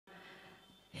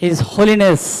His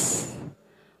Holiness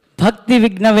Bhakti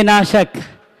Vighna Vinashak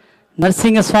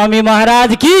Narasimha Swami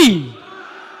Maharaj ki.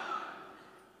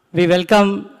 We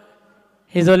welcome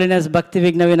His Holiness Bhakti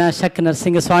Vighna Vinashak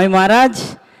Narasimha Swami Maharaj.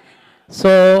 So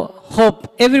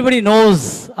hope everybody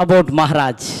knows about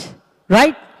Maharaj,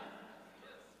 right?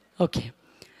 Okay.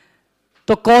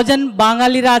 तो कौजन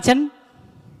बांगालीरा आছেন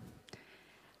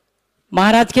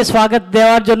মহারাজকে স্বাগত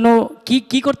দেওয়ার জন্য কি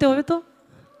কি করতে হবে তো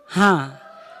হ্যাঁ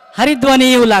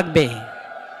হরিধ্বনিও লাগবে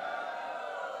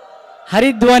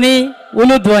হরিধ্বনি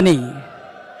উলুধ্বনি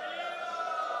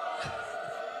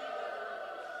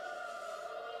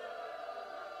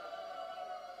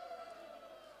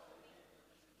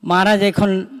মহারাজ এখন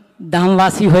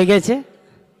ধামবাসী হয়ে গেছে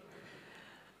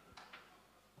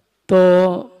তো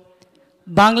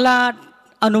বাংলা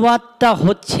अनुवादটা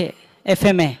হচ্ছে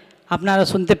एफएम এ আপনারা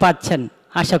শুনতে পাচ্ছেন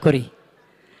आशा करी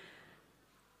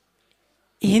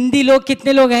हिंदी लोग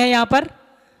कितने लोग हैं यहाँ पर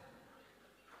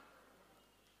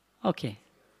ओके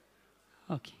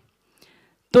ओके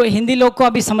तो हिंदी लोग को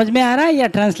अभी समझ में आ रहा है या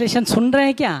ट्रांसलेशन सुन रहे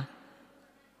हैं क्या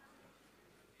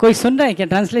कोई सुन रहा है क्या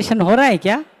ट्रांसलेशन हो रहा है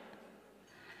क्या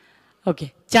ओके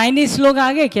चाइनीज लोग आ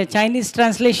गए क्या Chinese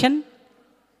translation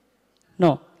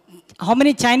know how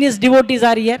many Chinese devotees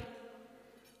are here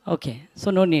okay so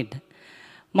no need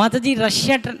mataji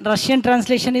russian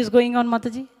translation is going on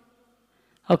mataji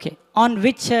okay on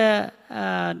which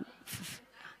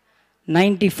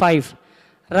 95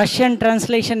 russian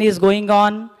translation is going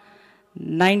on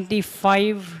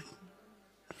 95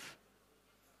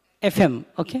 fm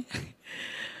okay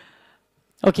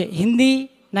okay hindi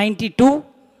 92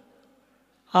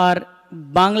 और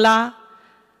बांग्ला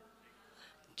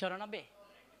 94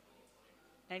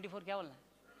 94 क्या बोलना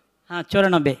हाँ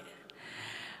 94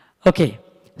 okay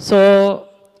so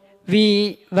we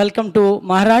welcome to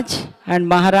Maharaj and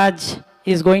Maharaj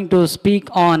is going to speak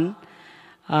on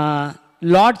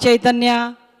Lord Chaitanya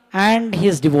and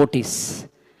his devotees.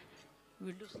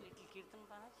 We'll do little kirtan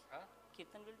Maharaj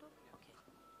kirtan will do okay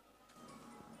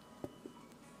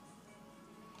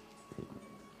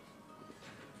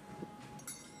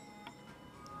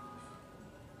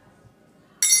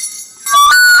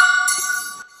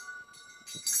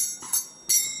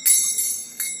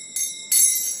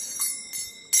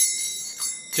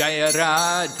Jaya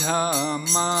Radha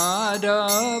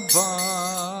Madhava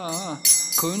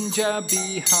Kunja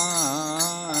Bihari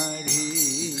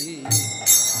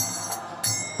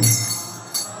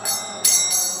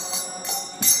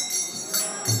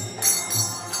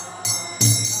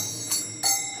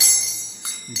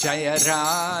Jaya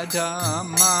Radha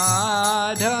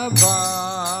Madhava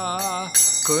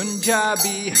Kunja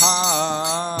Bihari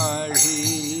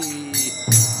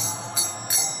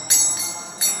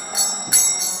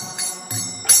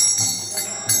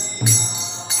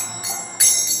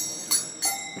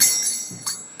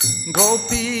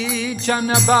Gopi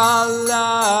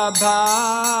Janaballabha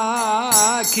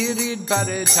Kirit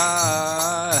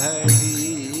Bharatari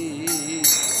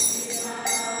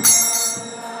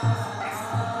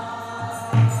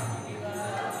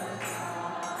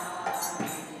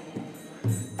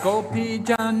Gopi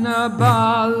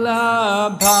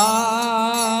Janaballabha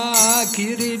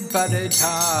Kirit Bharatari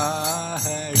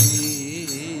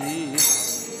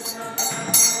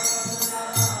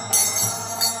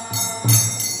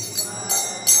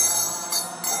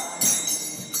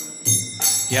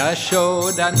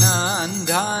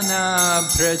Yashodanandana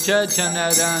Braja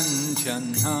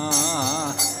Janaranjana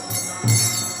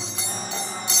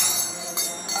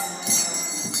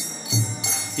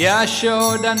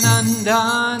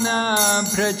Yashodanandana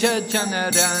Braja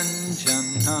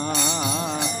Janaranjana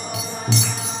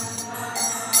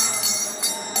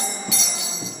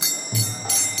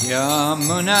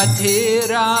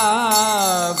Yamunatira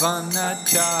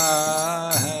Vanachari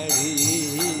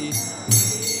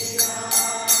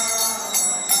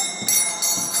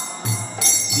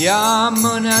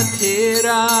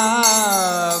Yamunatira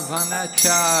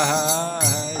Vanachari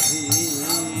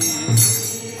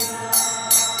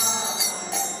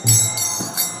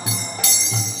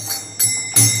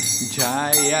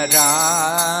Jaya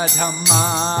Radha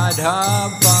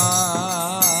Madhava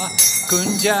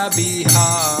Kunja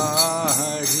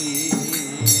Bihari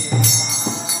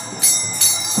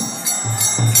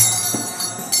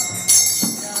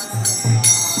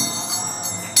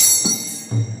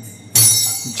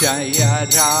Jaya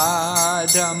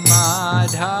Radha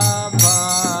Madhava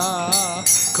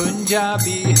Kunja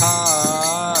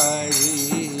Bihari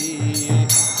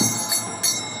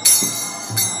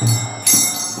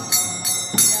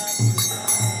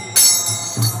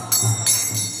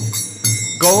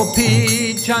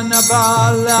Gopi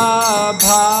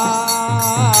Janaballabha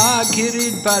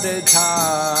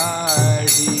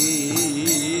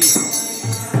Giridvaradhari.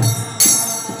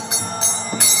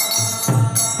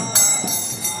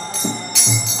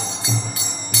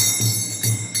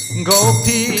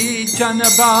 Gopi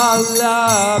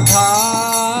Janaballabha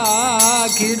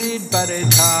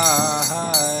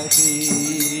Giridvaradhari.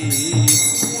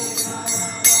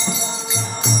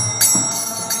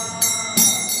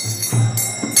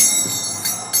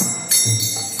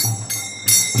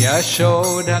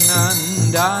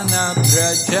 Yashodanandana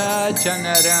Braja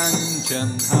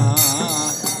Janaranjana.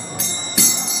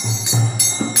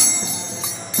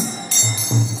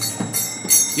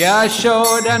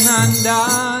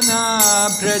 Yashodanandana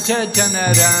Braja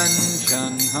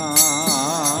Janaranjana.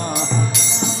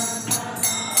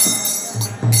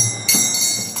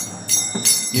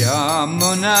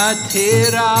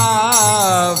 Yamunathira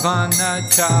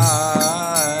Vanachari.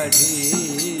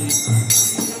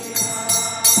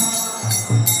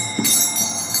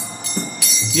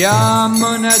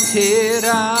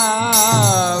 Yamunathira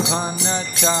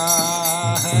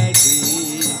Vanachari.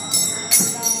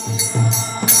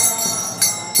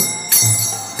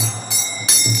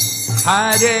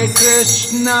 Hare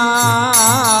Krishna,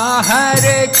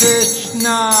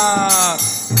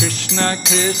 Krishna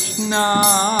Krishna,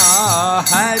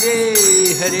 Hare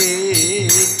Hare,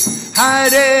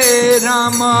 Hare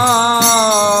Rama,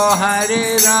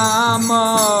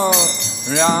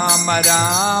 Rama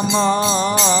Rama,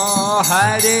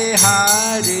 Hare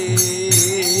Hare.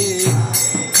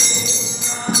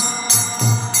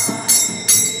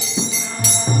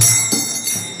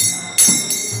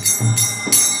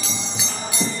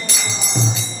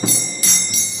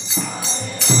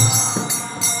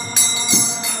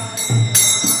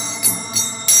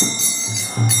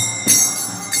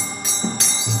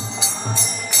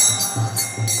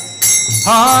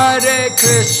 Hare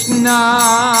Krishna,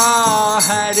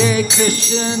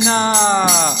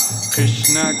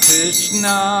 Krishna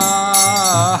Krishna,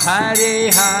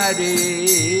 Hare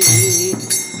Hare,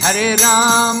 Hare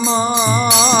Rama,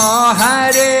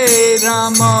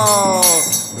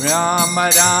 Rama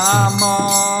Rama,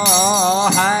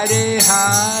 Hare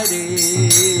Hare.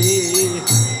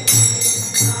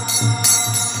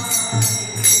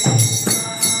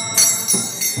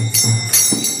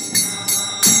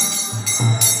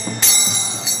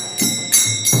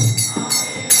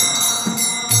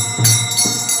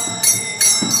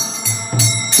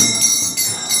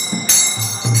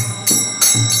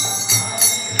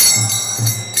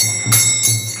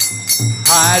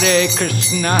 Hare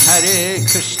Krishna,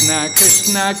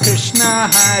 Krishna Krishna,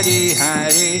 Hare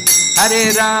Hare,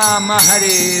 Hare Rama,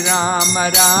 Rama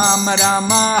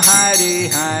Rama, Hare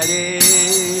Hare.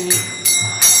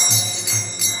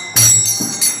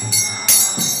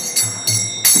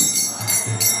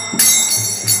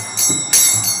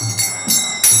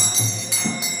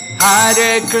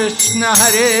 Hare Krishna,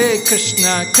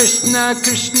 Krishna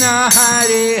Krishna,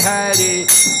 Hare Hare,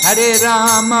 Hare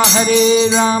Rama,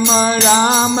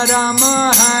 Rama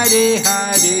Rama, Hare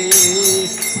Hare.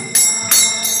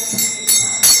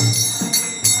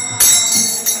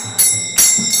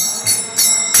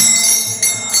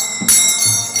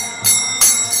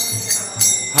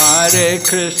 Hare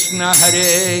Krishna,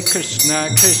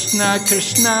 Krishna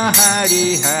Krishna,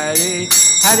 Hare Hare,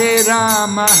 Hare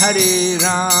Rama,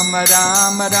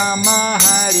 Rama Rama,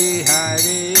 Hare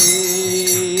Hare.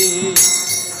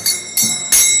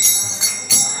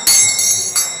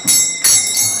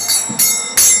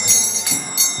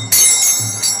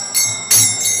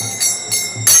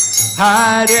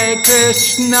 Hare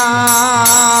Krishna,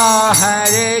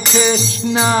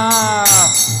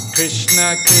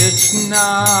 Krishna Krishna,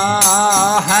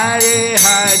 Hare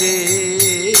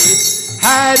Hare,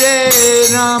 Hare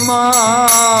Rama,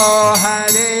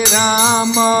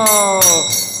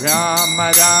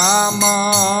 Rama Rama,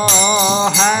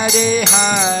 Hare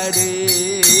Hare.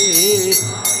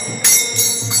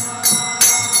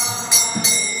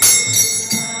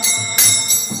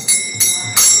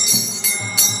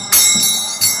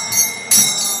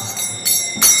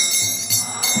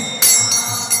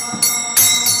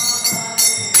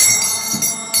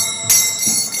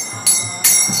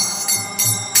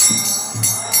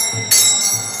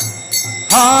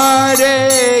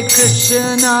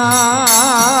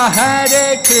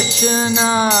 Hare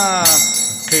Krishna,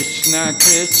 Krishna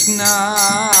Krishna,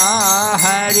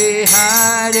 Hare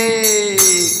Hare,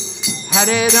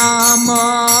 Hare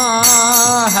Rama,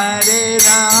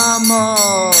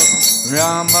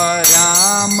 Rama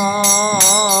Rama,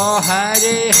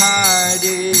 Hare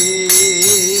Hare.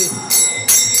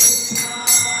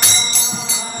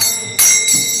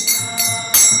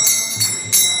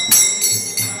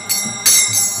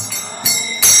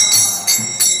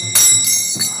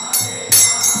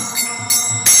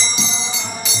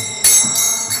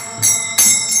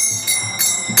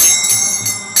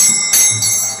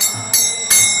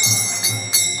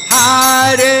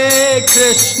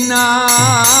 Krishna,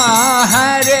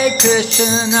 Hare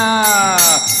Krishna,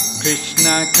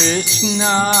 Krishna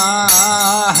Krishna,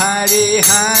 Hare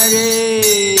Hare,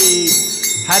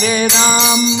 Hare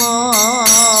Rama,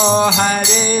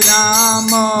 Hare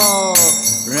Rama,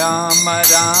 Rama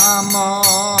Rama,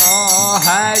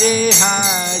 Hare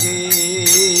Hare.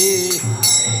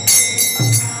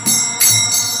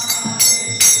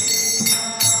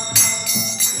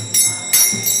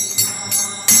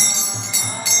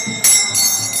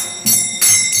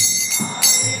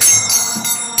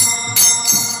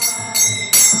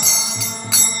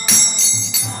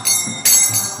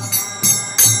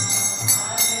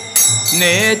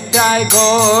 Nitai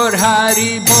Gaur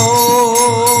Hari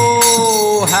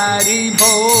Bo, Hari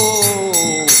Bo,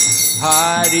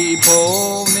 Hari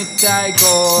Bo, Nitai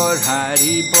Gaur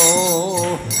Hari Bo.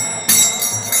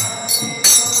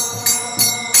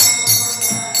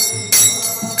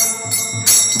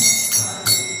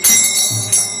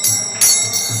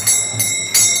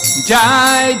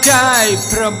 Jai Jai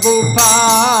Prabhupada,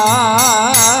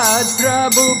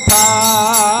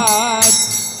 Prabhupada,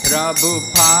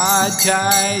 Prabhupada,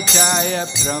 Jai Jaya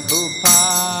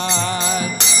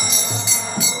Prabhupada.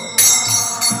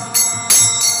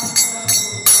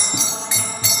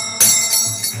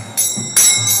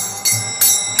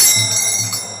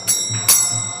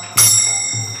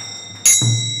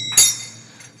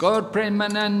 Gaur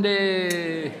Premanande.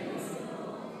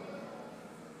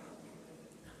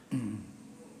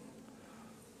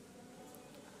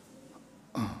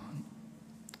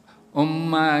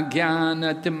 Om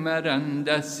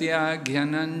Jnanatimirandasya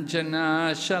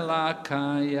Jnananjana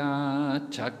Shalakaya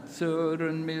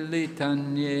Chaksurun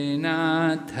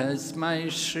Militanyena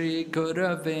Tasmai Shri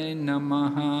Gurave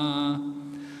Namaha.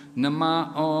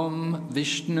 Nama Om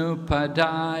Vishnu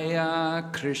Padaya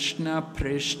Krishna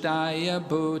Prishtaya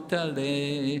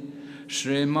Bhutale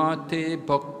Srimati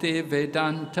Bhakti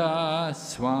Vedanta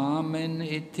Swamin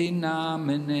Iti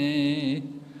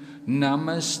Namane.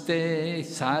 Namaste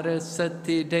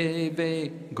Saraswati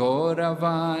Deve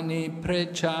Gauravani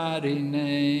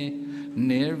Pracharine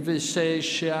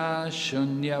Nirvishesha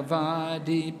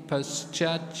Shunyavadi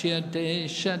Paschatya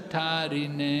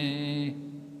Deshatarine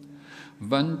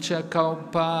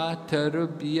Vanchakalpa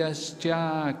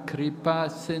Tarubhyascha Kripa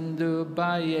Sindhu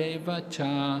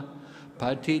Bhayevacha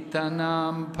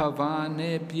Patitanam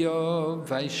Pavanebhyo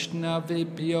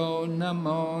Vaishnavibhyo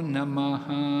Namo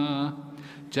Namaha.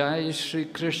 Jai Shri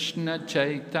Krishna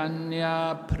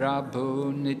Chaitanya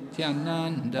Prabhu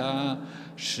Nityananda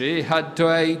Shri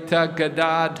Advaita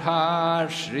Gadadhar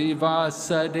Shri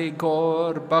Vasadi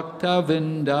Gaur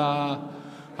Bhaktavinda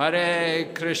Hare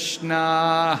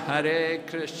Krishna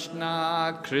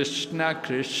Krishna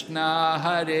Krishna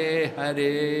Hare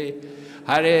Hare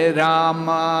Hare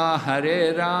Rama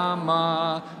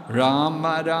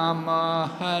Rama Rama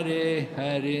Hare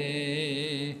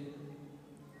Hare.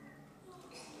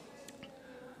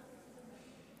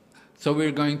 So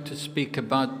we're going to speak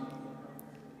about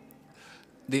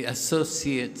the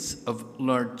associates of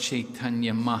Lord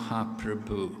Chaitanya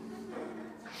Mahaprabhu.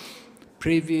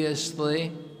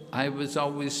 Previously, I was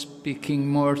always speaking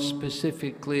more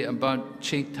specifically about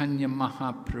Chaitanya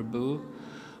Mahaprabhu,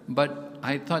 but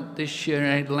I thought this year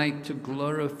I'd like to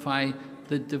glorify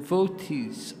the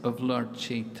devotees of Lord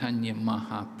Chaitanya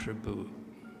Mahaprabhu.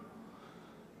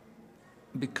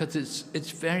 Because it's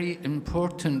very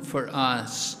important for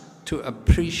us to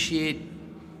appreciate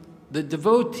the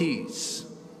devotees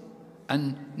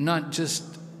and not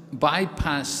just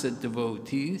bypass the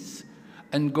devotees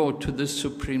and go to the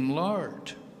Supreme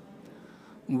Lord.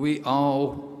 We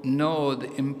all know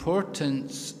the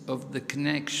importance of the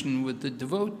connection with the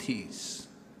devotees,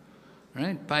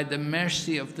 right? By the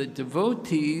mercy of the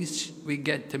devotees, we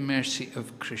get the mercy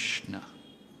of Krishna.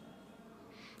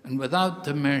 And without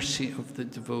the mercy of the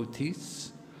devotees,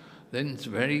 then it's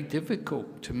very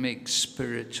difficult to make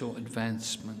spiritual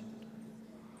advancement.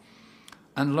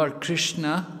 And Lord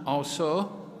Krishna also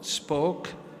spoke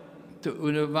to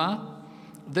Uddhava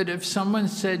that if someone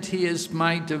said he is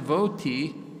my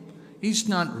devotee, he's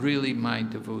not really my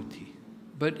devotee.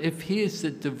 But if he is the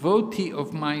devotee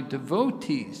of my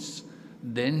devotees,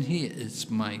 then he is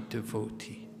my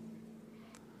devotee.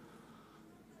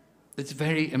 It's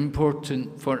very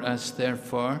important for us,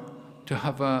 therefore, to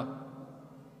have a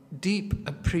deep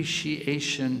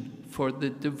appreciation for the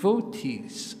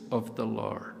devotees of the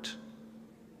Lord.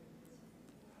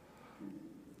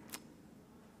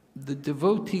 The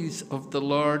devotees of the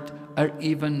Lord are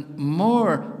even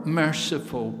more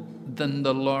merciful than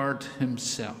the Lord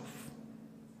himself.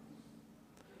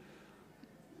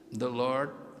 The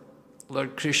Lord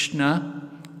Krishna,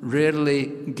 rarely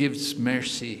gives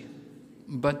mercy,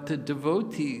 but the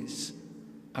devotees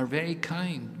are very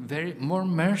kind, very more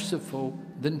merciful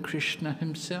than Krishna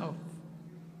himself.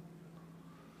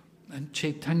 And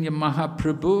Chaitanya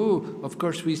Mahaprabhu, of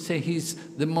course we say he's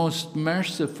the most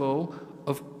merciful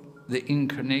of the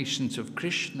incarnations of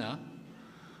Krishna,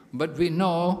 but we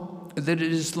know that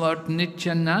it is Lord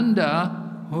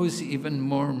Nityananda who is even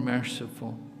more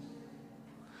merciful.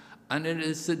 And it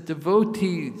is the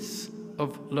devotees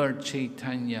of Lord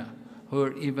Chaitanya who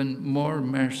are even more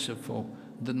merciful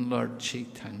than Lord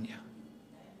Chaitanya,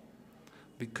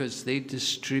 because they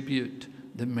distribute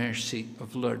the mercy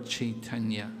of Lord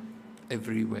Chaitanya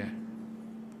everywhere.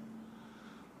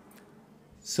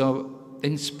 So,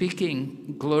 in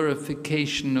speaking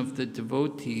glorification of the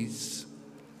devotees,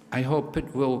 I hope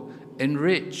it will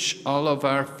enrich all of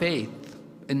our faith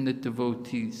in the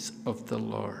devotees of the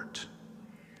Lord.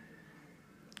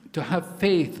 To have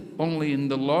faith only in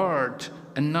the Lord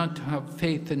and not to have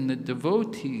faith in the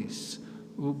devotees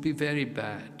will be very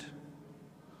bad.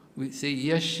 We say,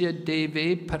 Yashya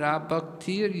deve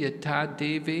parabhaktir yata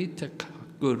deve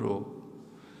takaguru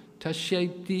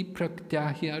tashaiti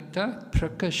praktahyata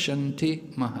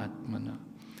prakashanti mahatmana.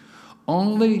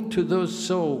 Only to those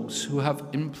souls who have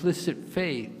implicit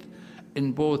faith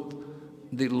in both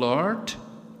the Lord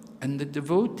and the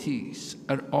devotees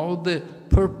are all the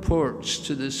purports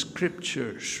to the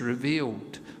scriptures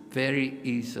revealed very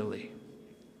easily.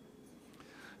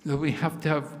 So we have to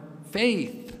have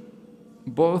faith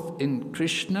both in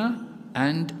Krishna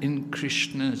and in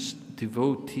Krishna's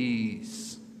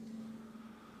devotees.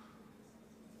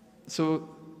 So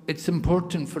it's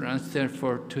important for us,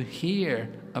 therefore, to hear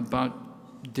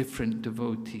about different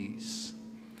devotees.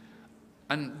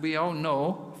 And we all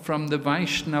know from the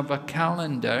Vaishnava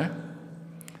calendar,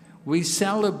 we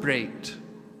celebrate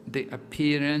the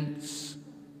appearance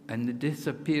and the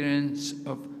disappearance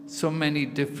of so many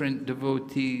different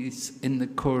devotees in the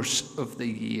course of the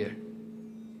year.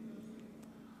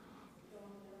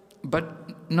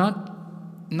 But not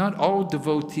all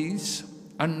devotees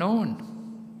are known.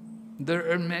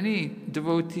 There are many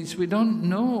devotees we don't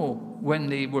know when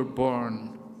they were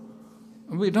born.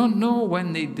 We don't know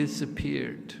when they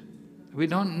disappeared. We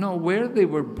don't know where they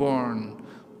were born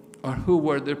or who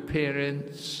were their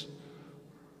parents.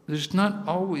 There's not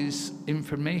always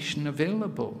information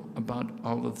available about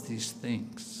all of these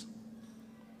things.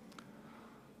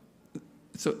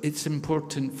 So it's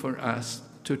important for us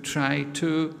to try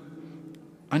to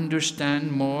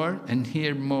understand more and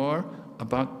hear more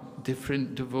about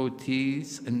different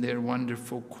devotees and their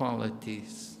wonderful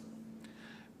qualities.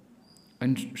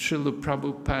 And Srila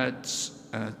Prabhupada's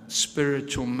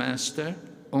spiritual master,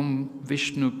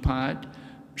 Vishnupad,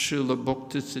 Srila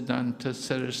Bhaktisiddhanta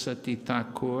Saraswati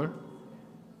Thakur,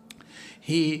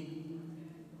 he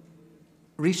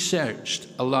researched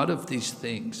a lot of these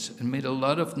things and made a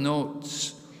lot of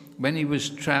notes. When he was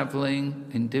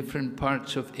traveling in different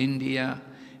parts of India,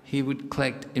 he would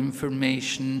collect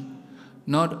information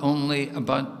not only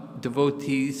about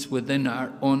devotees within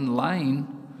our own line,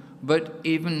 but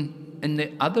even in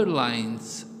the other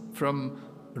lines from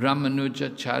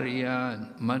Ramanujacharya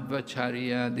and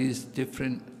Madhvacharya, these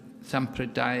different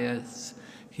sampradayas.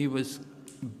 He was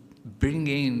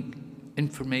bringing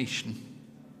information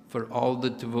for all the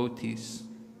devotees.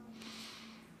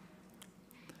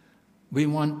 We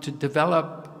want to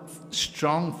develop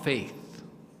strong faith,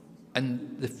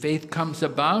 and the faith comes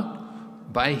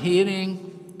about by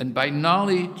hearing and by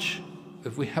knowledge.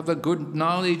 If we have a good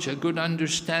knowledge, a good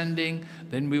understanding,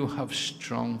 then we will have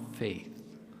strong faith.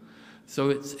 So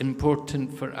it's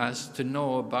important for us to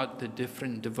know about the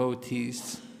different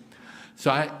devotees.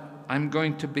 So I'm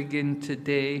going to begin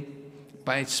today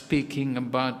by speaking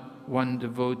about one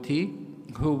devotee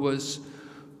who was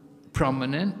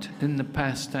prominent in the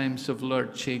pastimes of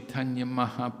Lord Chaitanya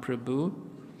Mahaprabhu.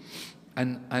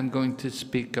 And I'm going to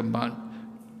speak about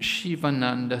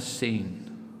Shivananda Sen.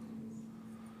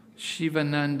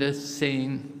 Shivananda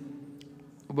Sen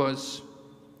was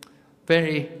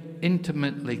very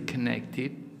intimately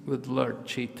connected with Lord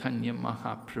Chaitanya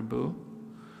Mahaprabhu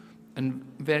and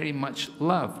very much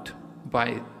loved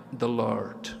by the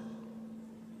Lord.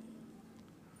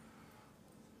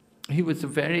 He was a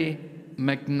very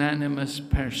magnanimous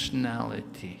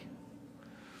personality.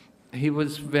 He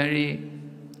was very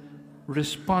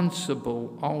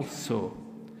responsible also.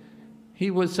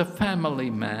 He was a family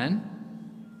man.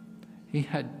 He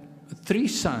had 3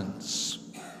 sons.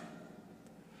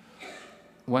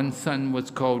 One son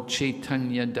was called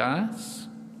Chaitanya Das,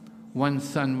 one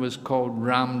son was called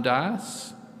Ram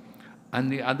Das,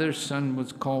 and the other son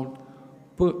was called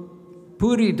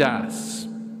Puri Das.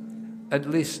 At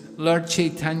least Lord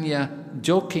Chaitanya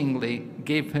jokingly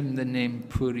gave him the name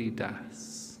Puri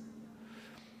Das.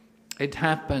 It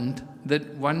happened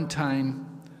that one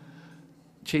time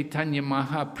Chaitanya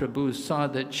Mahaprabhu saw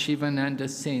that Shivananda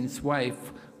Sen's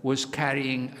wife was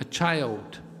carrying a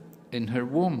child in her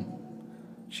womb.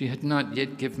 She had not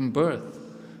yet given birth.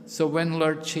 So when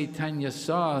Lord Chaitanya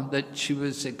saw that she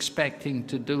was expecting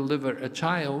to deliver a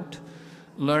child,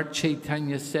 Lord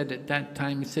Chaitanya said at that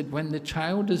time, he said, when the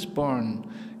child is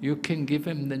born, you can give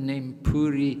him the name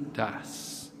Puri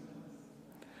Das.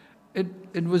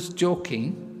 It was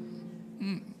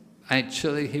joking.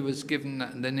 Actually, he was given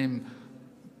the name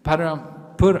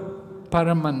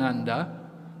Paramananda,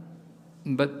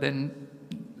 but then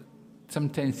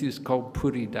sometimes he was called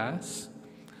Puri Das.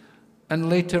 And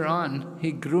later on,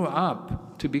 he grew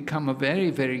up to become a very,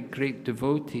 very great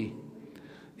devotee.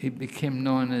 He became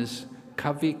known as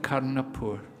Kavi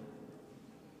Karnapur.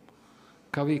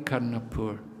 Kavi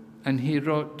Karnapur. And he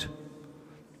wrote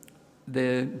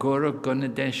the Gaura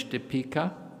Gunadesh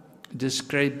Dipika,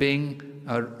 describing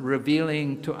or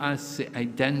revealing to us the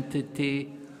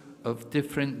identity of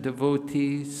different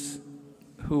devotees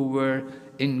who were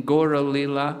in Gaura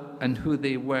Lila and who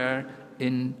they were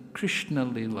in Krishna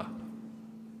Lila.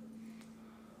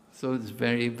 So it's a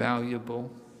very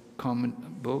valuable common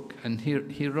book. And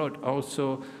he wrote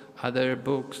also other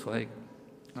books like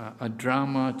a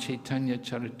drama, Chaitanya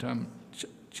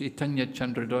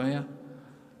Chandradoya,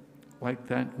 like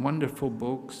that, wonderful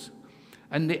books.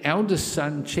 And the eldest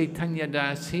son, Chaitanya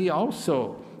Das, he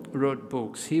also wrote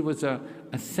books. He was a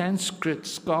Sanskrit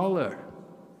scholar.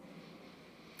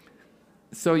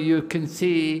 So you can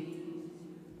see,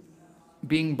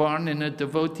 being born in a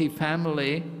devotee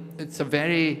family, it's a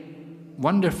very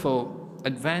wonderful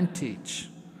advantage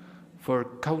for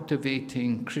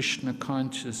cultivating Krishna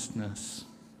consciousness.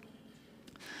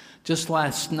 Just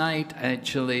last night,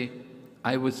 actually,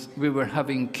 we were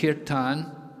having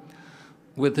kirtan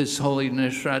with His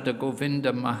Holiness Radha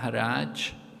Govinda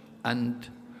Maharaj, and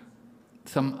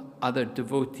some other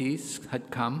devotees had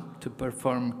come to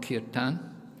perform kirtan.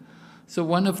 So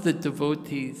one of the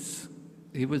devotees,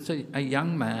 he was a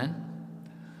young man,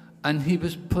 and he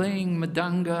was playing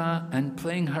madanga and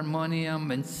playing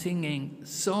harmonium and singing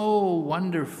so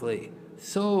wonderfully,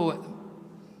 so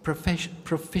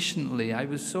proficiently. I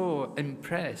was so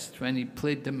impressed when he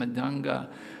played the madanga,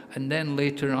 and then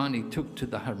later on he took to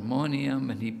the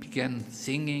harmonium and he began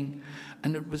singing,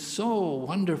 and it was so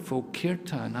wonderful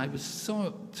kirtan. I was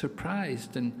so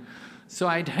surprised. And so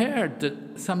I'd heard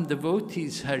that some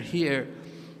devotees are here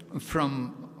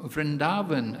from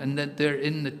Vrindavan and that they're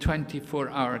in the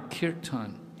 24-hour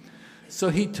kirtan. So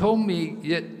he told me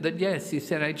that yes, he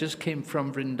said, I just came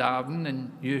from Vrindavan,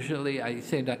 and usually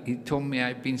he told me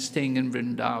I've been staying in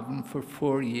Vrindavan for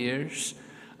 4 years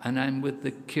and I'm with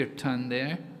the kirtan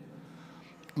there.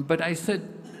 But I said,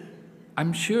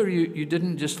 I'm sure you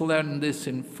didn't just learn this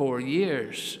in 4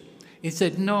 years. He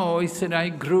said, no, he said, I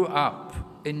grew up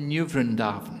in New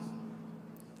Vrindavan.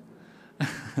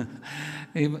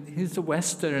 He's a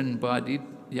Western-bodied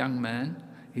young man.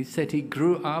 He said he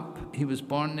grew up, he was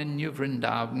born in New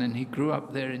Vrindavan, and he grew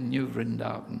up there in New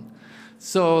Vrindavan.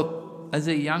 So, as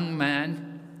a young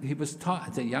man, he was taught,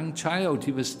 as a young child,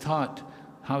 he was taught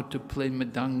how to play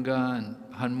madanga and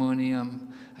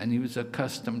harmonium, and he was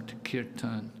accustomed to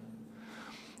kirtan.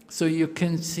 So you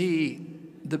can see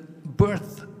the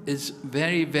birth is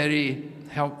very, very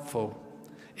helpful.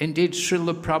 Indeed,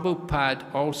 Srila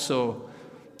Prabhupada also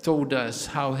told us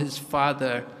how his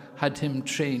father had him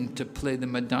trained to play the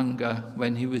madanga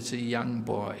when he was a young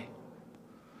boy.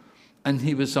 And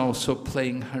he was also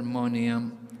playing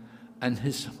harmonium, and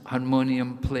his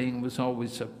harmonium playing was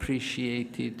always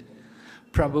appreciated.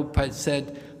 Prabhupada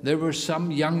said, there were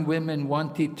some young women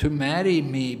wanting to marry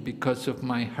me because of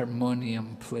my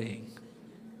harmonium playing.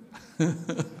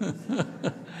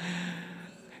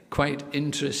 Quite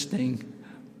interesting.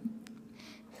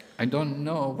 I don't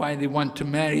know why they want to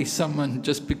marry someone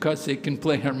just because they can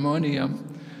play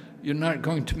harmonium. You're not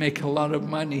going to make a lot of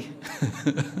money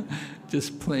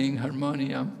just playing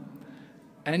harmonium.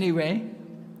 Anyway,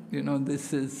 you know,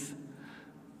 this is,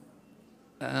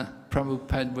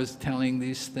 Prabhupada was telling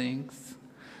these things.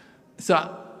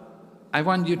 So I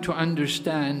want you to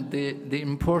understand the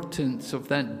importance of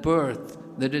that birth,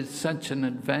 that it's such an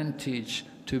advantage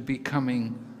to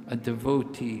becoming a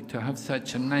devotee, to have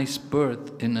such a nice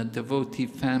birth in a devotee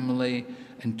family,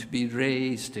 and to be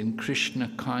raised in Krishna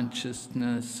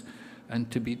consciousness, and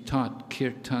to be taught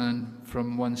kirtan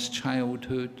from one's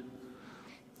childhood.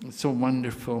 It's so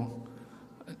wonderful.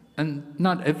 And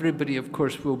not everybody, of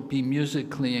course, will be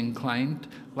musically inclined.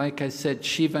 Like I said,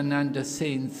 Shivananda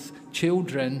Sen's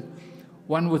children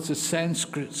One was a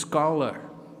Sanskrit scholar,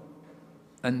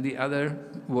 and the other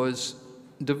was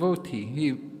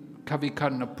devotee. Kavi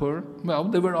Karnapur, well,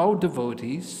 they were all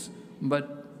devotees,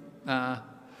 but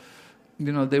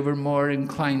they were more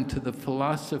inclined to the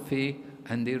philosophy,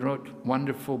 and they wrote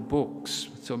wonderful books,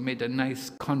 so made a nice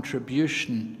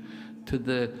contribution to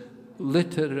the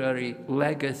literary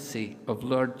legacy of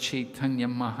Lord Chaitanya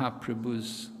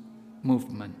Mahaprabhu's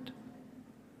movement.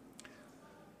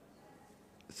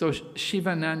 So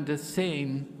Shivananda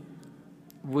Sen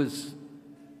was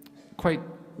quite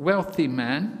wealthy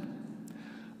man,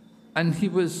 and he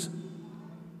was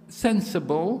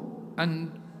sensible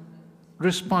and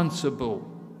responsible.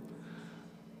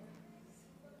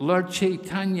 Lord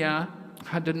Chaitanya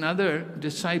had another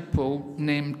disciple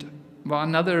named, well,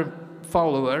 another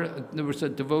follower, there was a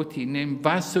devotee named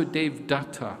Vasudev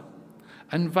Datta.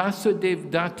 And Vasudev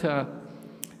Datta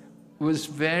was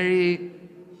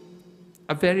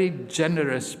a very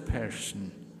generous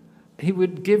person. He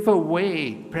would give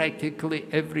away practically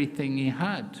everything he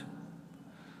had.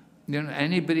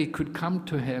 Anybody could come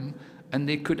to him and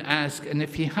they could ask, and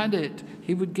if he had it,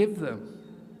 he would give them.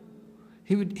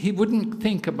 He wouldn't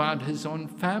think about his own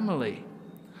family.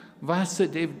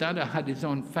 Vasudev Datta had his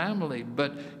own family,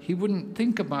 but he wouldn't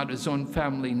think about his own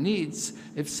family needs.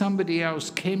 If somebody else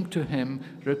came to him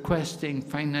requesting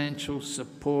financial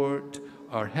support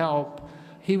or help,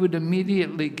 he would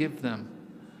immediately give them.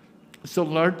 So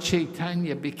Lord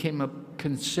Chaitanya became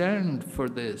concerned for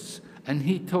this, and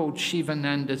he told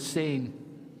Shivananda Sen,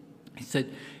 he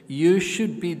said, you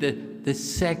should be the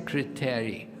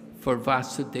secretary for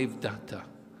Vasudev Datta.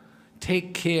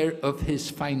 Take care of his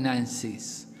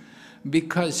finances,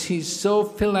 because he's so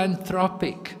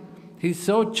philanthropic, he's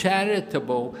so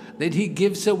charitable that he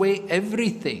gives away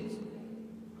everything.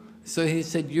 So he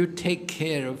said, you take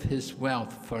care of his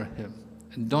wealth for him,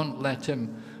 and don't let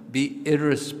him be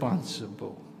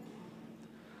irresponsible.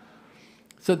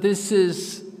 So this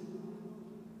is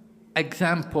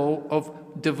example of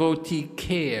devotee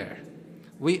care.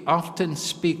 We often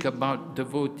speak about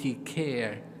devotee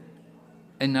care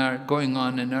going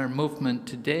on in our movement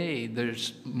today.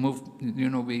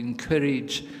 We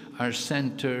encourage our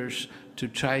centers to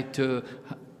try to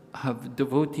have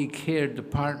devotee care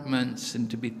departments and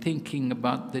to be thinking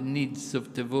about the needs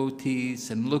of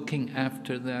devotees and looking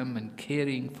after them and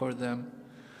caring for them.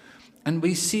 And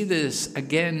we see this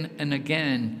again and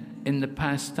again in the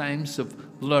pastimes of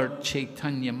Lord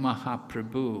Chaitanya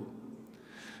Mahaprabhu.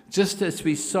 Just as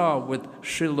we saw with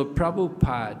Srila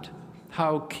Prabhupada,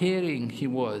 how caring he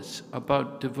was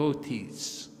about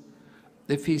devotees.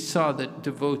 If he saw that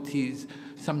devotees,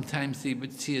 sometimes he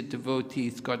would see a devotee,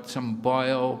 he's got some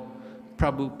boil,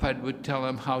 Prabhupada would tell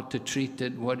him how to treat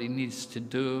it, what he needs to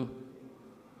do.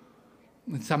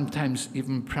 And sometimes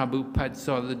even Prabhupada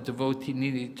saw the devotee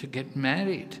needed to get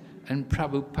married, and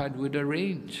Prabhupada would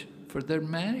arrange for their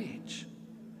marriage.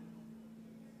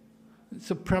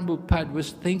 So Prabhupada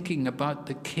was thinking about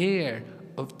the care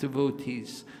of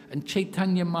devotees. And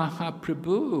Chaitanya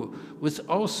Mahaprabhu was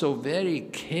also very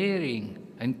caring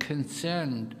and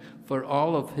concerned for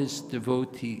all of his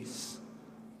devotees.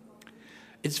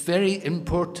 It's very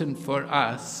important for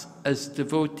us as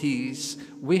devotees,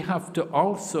 we have to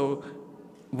also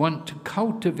want to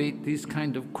cultivate these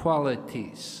kind of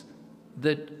qualities.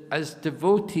 That as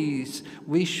devotees,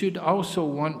 we should also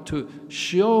want to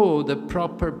show the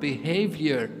proper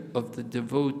behavior of the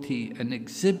devotee and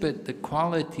exhibit the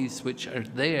qualities which are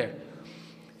there.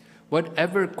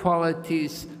 Whatever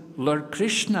qualities Lord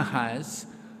Krishna has,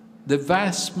 the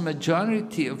vast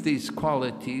majority of these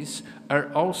qualities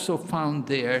are also found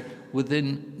there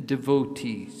within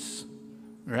devotees,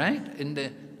 right?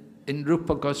 In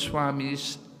Rupa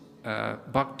Goswami's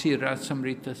Bhakti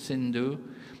Rasamrita Sindhu,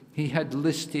 he had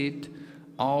listed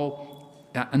all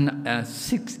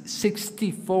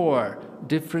 64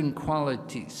 different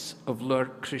qualities of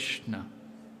Lord Krishna.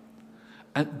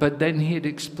 But then he had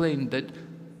explained that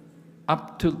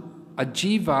up to a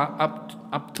jiva,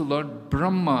 up to Lord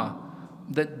Brahma,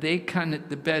 that they can, at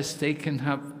the best, they can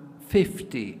have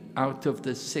 50 out of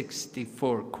the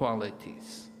 64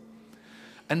 qualities.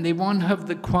 And they won't have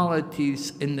the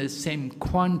qualities in the same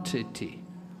quantity.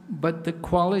 But the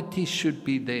quality should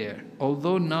be there,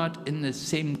 although not in the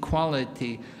same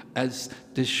quality as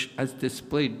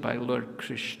displayed by Lord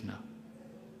Krishna.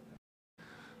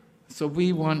 So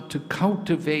we want to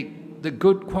cultivate the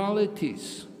good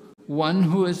qualities. One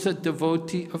who is a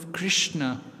devotee of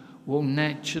Krishna will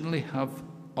naturally have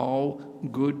all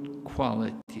good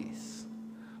qualities.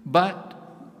 But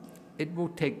it will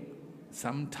take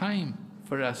some time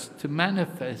for us to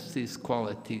manifest these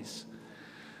qualities.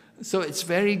 So it's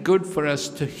very good for us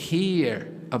to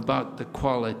hear about the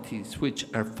qualities which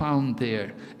are found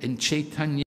there in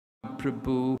Chaitanya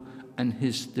Prabhu and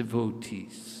his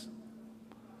devotees.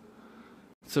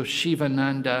 So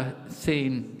Shivananda,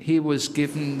 saying he was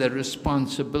given the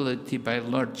responsibility by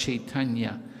Lord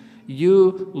Chaitanya,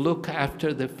 you look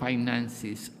after the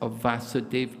finances of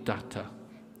Vasudev Datta.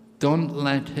 Don't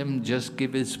let him just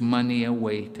give his money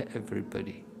away to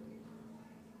everybody.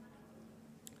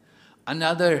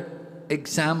 Another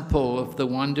example of the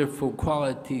wonderful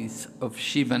qualities of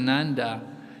Shivananda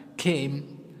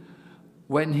came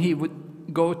when he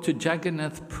would go to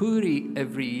Jagannath Puri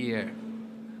every year.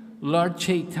 Lord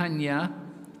Chaitanya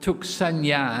took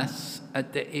sannyas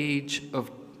at the age of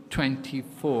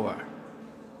 24.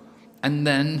 And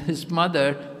then his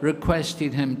mother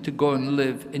requested him to go and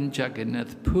live in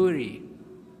Jagannath Puri.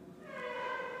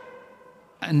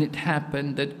 And it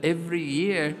happened that every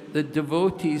year the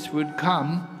devotees would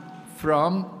come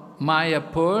from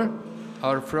Mayapur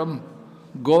or from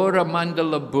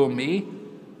Goramandala Bhumi,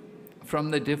 from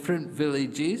the different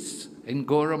villages in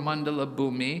Goramandala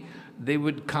Bhumi. They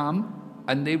would come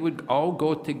and they would all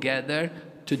go together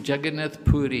to Jagannath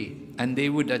Puri, and they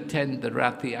would attend the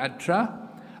Rath Yatra,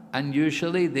 and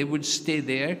usually they would stay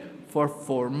there for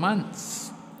 4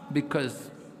 months, because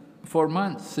 4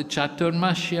 months, the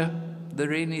Chaturmasya, the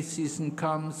rainy season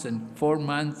comes, and 4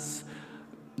 months,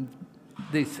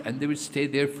 and they would stay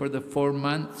there for the 4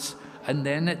 months, and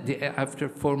then after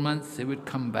 4 months they would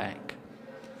come back.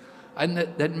 And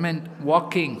that meant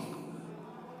walking.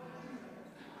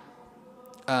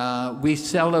 We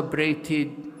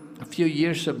celebrated, a few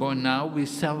years ago now, we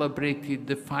celebrated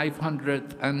the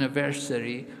 500th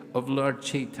anniversary of Lord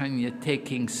Chaitanya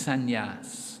taking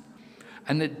sannyas.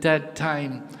 And at that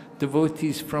time,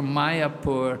 devotees from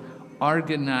Mayapur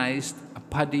organized a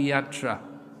padayatra,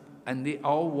 and they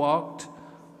all walked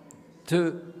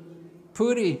to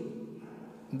Puri.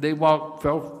 They walked,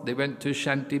 well, they went to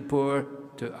Shantipur,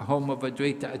 to a home of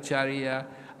Advaita Acharya,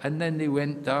 and then they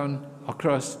went down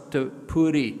across to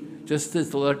Puri, just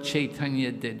as Lord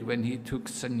Chaitanya did when he took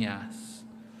sannyas.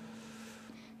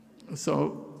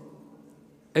 So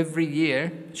every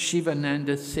year,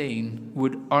 Shivananda Sen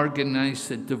would organize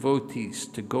the devotees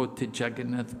to go to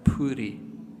Jagannath Puri,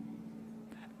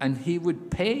 and he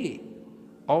would pay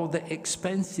all the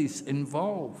expenses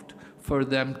involved for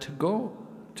them to go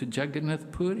to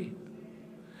Jagannath Puri.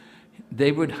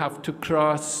 They would have to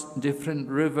cross different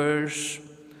rivers.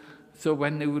 So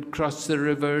when they would cross the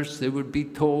rivers, there would be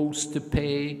tolls to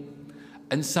pay.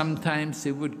 And sometimes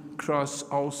they would cross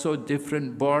also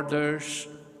different borders.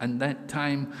 And that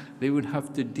time, they would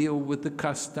have to deal with the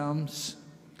customs.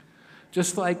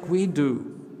 Just like we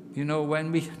do. You know,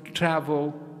 when we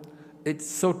travel, it's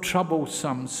so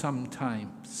troublesome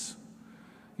sometimes.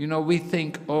 You know, we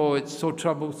think, oh, it's so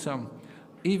troublesome.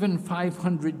 Even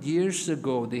 500 years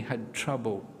ago, they had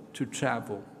trouble to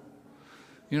travel.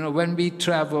 You know, when we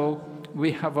travel,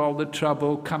 we have all the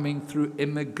trouble coming through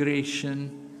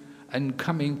immigration and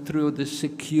coming through the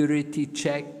security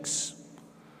checks.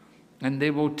 And they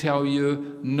will tell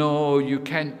you, no, you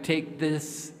can't take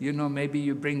this. You know, maybe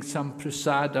you bring some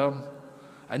prasadam.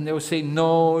 And they'll say,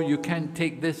 no, you can't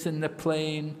take this in the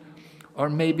plane. Or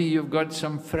maybe you've got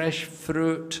some fresh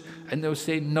fruit, and they'll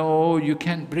say, no, you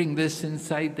can't bring this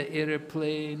inside the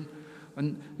airplane.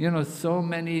 And, you know, so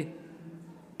many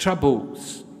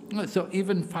troubles. So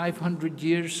even 500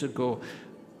 years ago,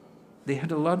 they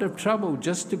had a lot of trouble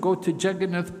just to go to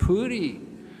Jagannath Puri.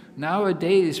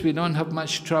 Nowadays, we don't have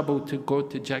much trouble to go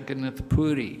to Jagannath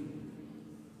Puri.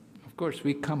 Of course,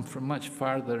 we come from much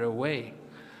farther away.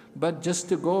 But just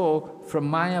to go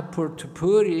from Mayapur to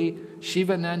Puri,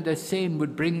 Shivananda Sen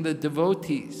would bring the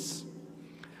devotees.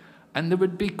 And there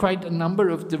would be quite a number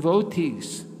of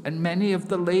devotees. And many of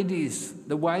the ladies,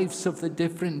 the wives of the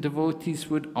different devotees,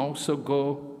 would also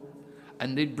go.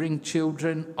 And they'd bring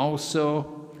children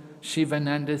also.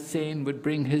 Shivananda Sen would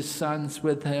bring his sons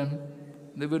with him.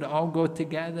 They would all go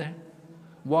together,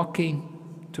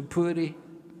 walking to Puri.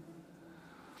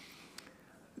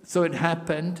 So it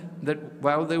happened that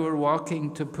while they were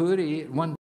walking to Puri,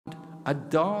 a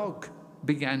dog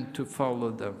began to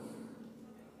follow them.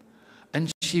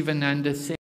 And Shivananda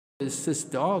said, this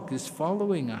dog is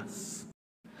following us.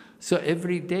 So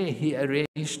every day he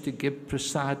arranged to give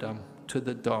prasadam to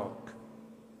the dog.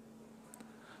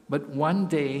 But one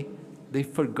day they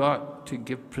forgot to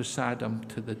give prasadam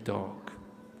to the dog.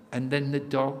 And then the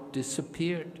dog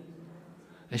disappeared.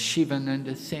 As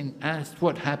Shivananda Sen asked,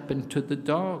 what happened to the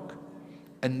dog?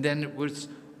 And then it was,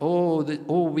 oh,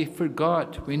 we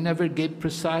forgot. We never gave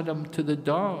prasadam to the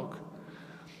dog.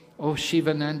 Oh,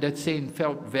 Shivananda Sen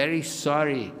felt very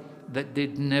sorry that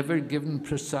they'd never given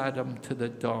prasadam to the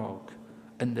dog,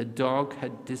 and the dog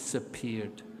had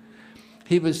disappeared.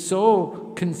 He was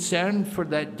so concerned for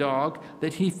that dog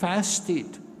that he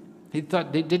fasted. He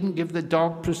thought, they didn't give the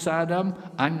dog prasadam,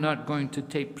 I'm not going to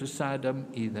take prasadam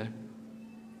either.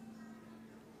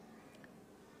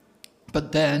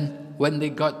 But then, when they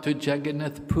got to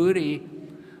Jagannath Puri,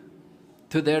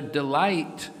 to their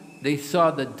delight, they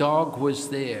saw the dog was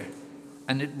there,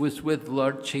 and it was with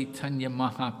Lord Chaitanya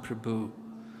Mahaprabhu.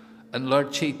 And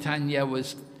Lord Chaitanya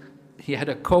he had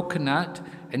a coconut,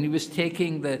 and he was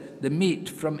taking the meat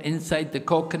from inside the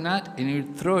coconut, and he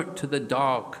would throw it to the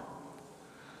dog.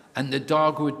 And the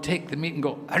dog would take the meat and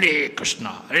go, Hare Krishna,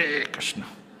 Hare Krishna.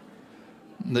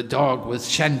 And the dog was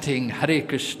chanting Hare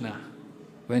Krishna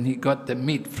when he got the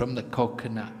meat from the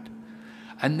coconut.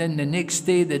 And then the next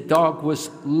day the dog was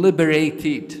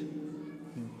liberated.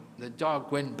 The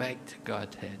dog went back to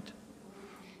Godhead.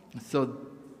 So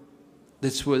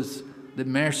this was the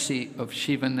mercy of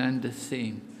Shivananda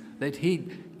Sen, that he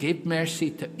gave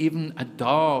mercy to even a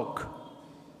dog.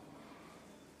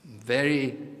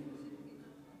 Very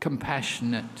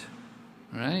compassionate,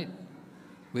 right?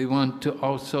 We want to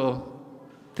also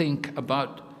think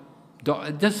about dog.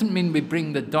 It doesn't mean we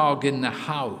bring the dog in the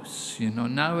house. You know,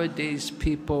 nowadays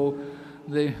people,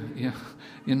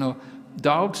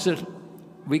 dogs are,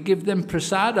 we give them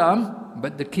prasadam,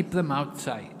 but they keep them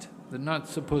outside. They're not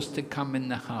supposed to come in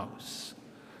the house.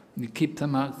 You keep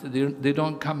them out, they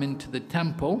don't come into the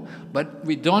temple, but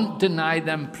we don't deny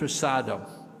them prasadam.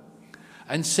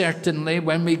 And certainly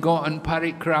when we go on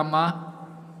parikrama,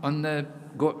 on the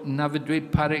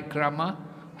Navadvip parikrama,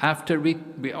 after we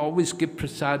always give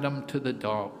prasadam to the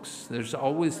dogs. There's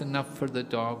always enough for the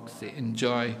dogs. They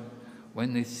enjoy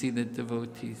when they see the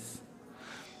devotees.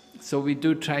 So we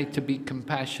do try to be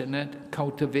compassionate,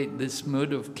 cultivate this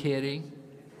mood of caring.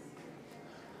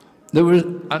 There was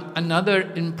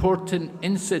another important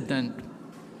incident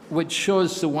which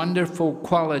shows the wonderful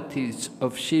qualities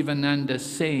of Shivananda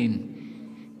Sen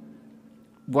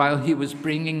while he was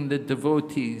bringing the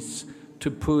devotees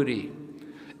to Puri.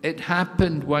 It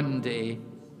happened one day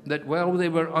that while they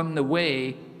were on the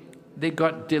way, they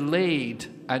got delayed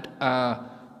at a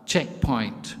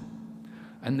checkpoint.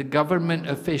 And the government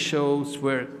officials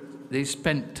they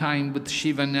spent time with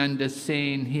Shivananda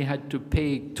Sen. He had to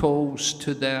pay tolls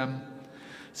to them.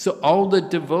 So all the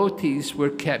devotees were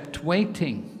kept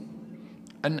waiting.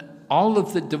 And all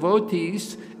of the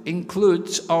devotees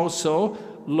includes also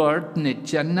Lord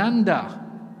Nityananda.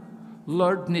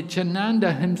 Lord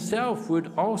Nityananda himself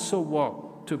would also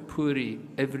walk to Puri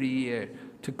every year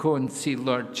to go and see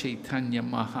Lord Chaitanya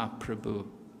Mahaprabhu.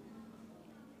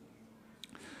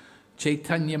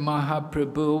 Chaitanya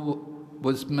Mahaprabhu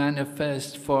was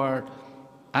manifest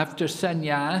after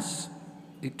sannyas.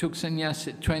 He took sannyas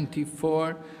at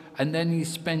 24, and then he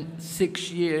spent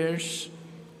 6 years.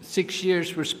 6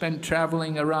 years were spent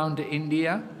traveling around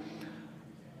India,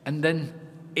 and then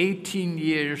 18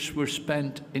 years were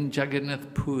spent in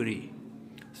Jagannath Puri.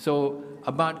 So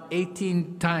about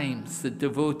 18 times the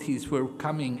devotees were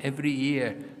coming every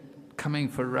year, coming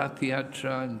for Rath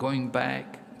Yatra and going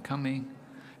back, coming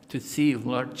to see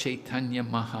Lord Chaitanya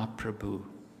Mahaprabhu.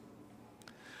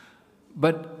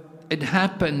 But it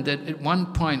happened that at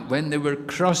one point when they were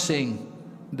crossing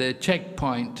the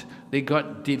checkpoint, they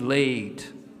got delayed.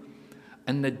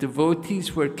 And the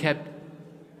devotees were kept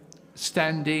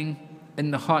standing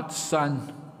in the hot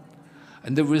sun.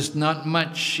 And there was not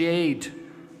much shade.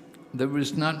 There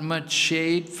was not much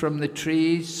shade from the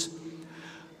trees.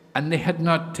 And they had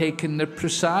not taken the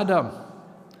prasadam.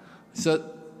 So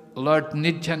Lord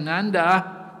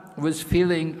Nityananda was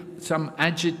feeling some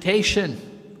agitation.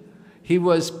 He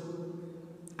was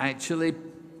actually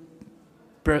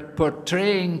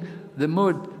portraying the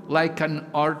mood like an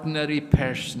ordinary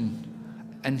person.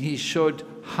 And he showed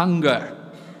hunger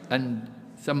and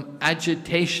some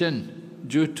agitation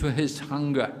due to his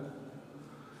hunger.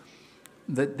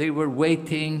 That they were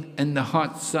waiting in the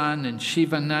hot sun and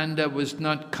Shivananda was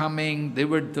not coming. They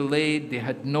were delayed, they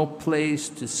had no place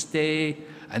to stay,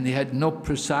 and they had no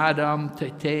prasadam to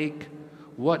take.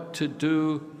 What to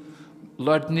do?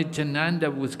 Lord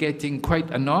Nityananda was getting quite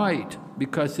annoyed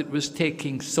because it was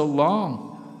taking so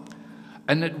long.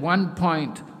 And at one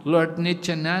point, Lord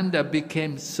Nityananda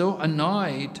became so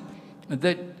annoyed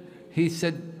that he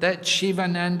said, that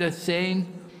Shivananda Sen,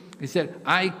 he said,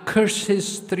 I curse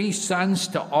his 3 sons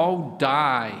to all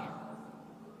die.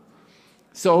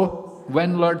 So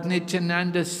when Lord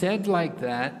Nityananda said like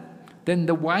that, then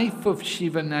the wife of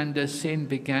Shivananda Sen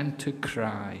began to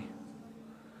cry.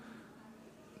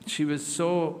 She was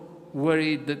so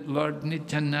worried that Lord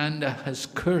Nityananda has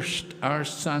cursed our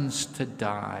sons to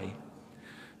die.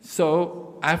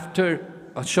 So after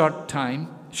a short time,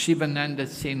 Shivananda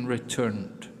Sen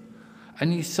returned,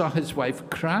 and he saw his wife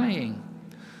crying.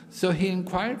 So he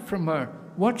inquired from her,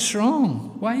 "What's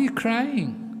wrong? Why are you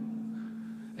crying?"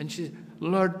 And she said,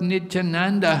 "Lord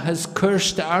Nityananda has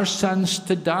cursed our sons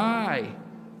to die."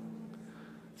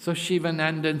 So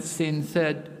Shivananda Sen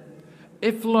said,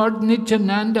 "If Lord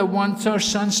Nityananda wants our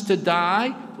sons to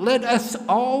die, let us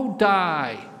all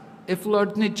die. If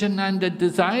Lord Nityananda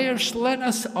desires, let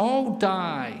us all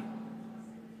die."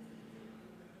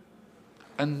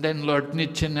 And then Lord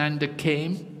Nityananda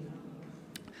came,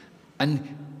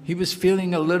 and he was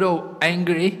feeling a little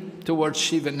angry towards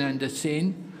Shivananda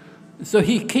Sen, so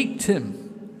he kicked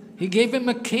him. He gave him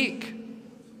a kick.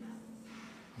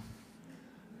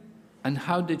 And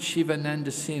how did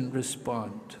Shivananda Sen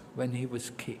respond when he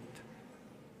was kicked?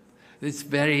 It's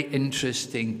very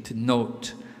interesting to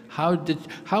note.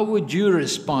 How would you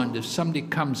respond if somebody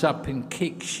comes up and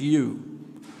kicks you?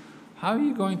 How are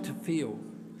you going to feel?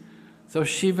 So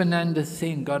Shivananda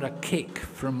Sen got a kick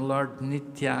from Lord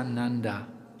Nityananda.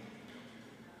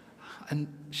 And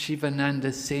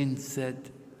Shivananda Sen said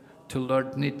to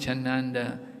Lord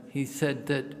Nityananda, he said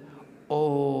that,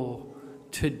 "Oh,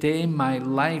 today my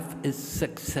life is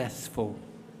successful.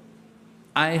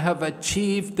 I have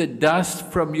achieved the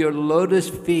dust from your lotus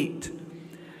feet.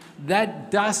 That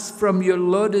dust from your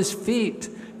lotus feet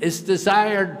is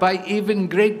desired by even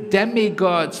great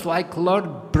demigods like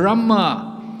Lord Brahma.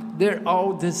 They're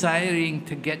all desiring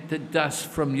to get the dust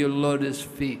from your lotus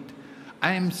feet.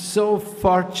 I am so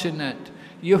fortunate.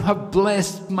 You have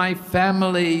blessed my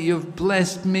family. You've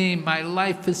blessed me. My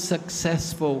life is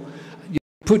successful. You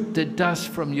put the dust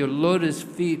from your lotus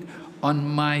feet on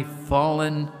my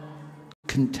fallen,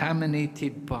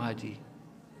 contaminated body."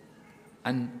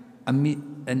 And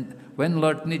when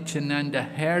Lord Nityananda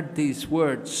heard these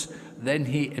words, then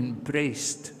he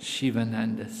embraced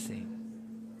Shivananda Sen.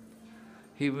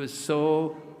 He was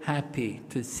so happy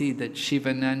to see that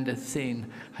Shivananda Sen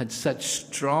had such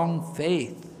strong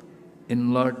faith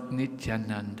in Lord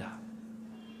Nityananda.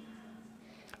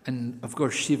 And of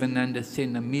course, Shivananda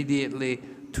Sen immediately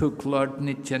took Lord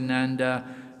Nityananda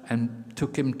and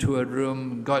took him to a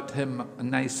room, got him a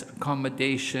nice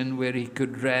accommodation where he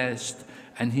could rest,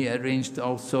 and he arranged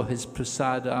also his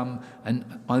prasadam and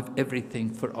everything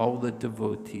for all the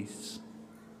devotees.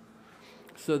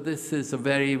 So this is a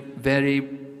very,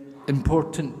 very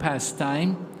important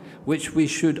pastime which we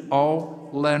should all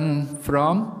learn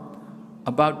from,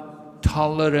 about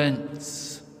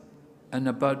tolerance and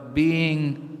about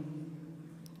being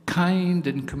kind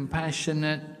and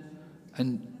compassionate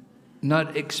and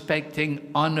not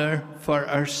expecting honor for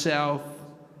ourselves,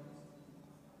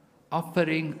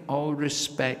 offering all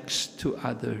respects to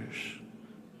others.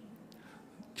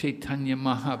 Chaitanya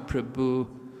Mahaprabhu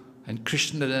and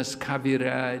Krishnadas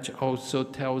Kaviraj also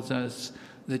tells us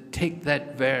that take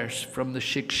that verse from the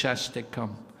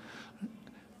Shikshastakam.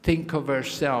 Think of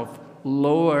ourselves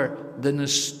lower than a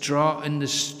straw in the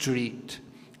street.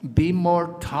 Be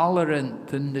more tolerant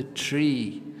than the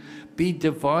tree. Be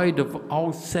devoid of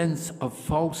all sense of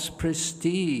false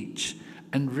prestige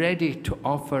and ready to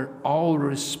offer all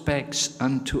respects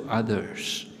unto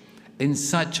others. In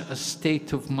such a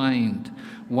state of mind,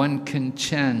 one can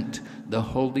chant the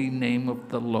holy name of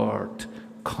the Lord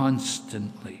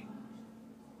constantly.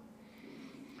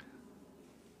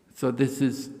 So this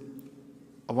is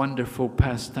a wonderful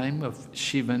pastime of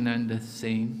Shivananda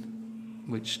Sen,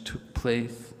 which took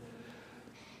place.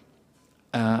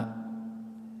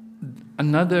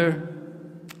 Another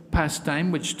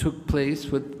pastime which took place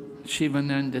with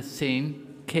Shivananda Sen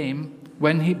came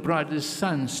when he brought his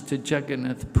sons to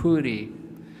Jagannath Puri.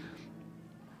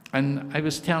 And I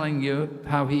was telling you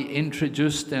how he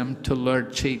introduced them to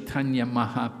Lord Chaitanya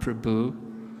Mahaprabhu.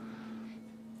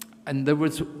 And there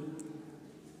was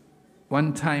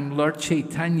one time Lord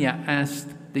Chaitanya asked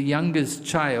the youngest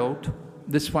child,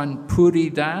 this one Puri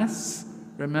Das,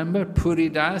 remember Puri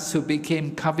Das, who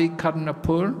became Kavi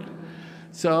Karnapur?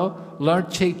 So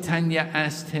Lord Chaitanya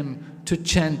asked him to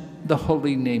chant the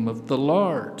holy name of the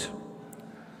Lord.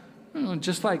 You know,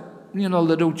 just like, you know,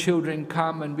 little children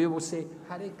come and we will say,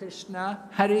 Hare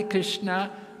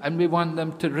Krishna, and we want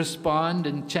them to respond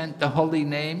and chant the holy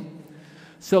name.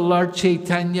 So Lord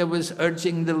Chaitanya was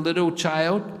urging the little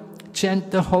child,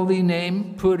 chant the holy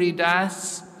name, Puri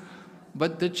Das,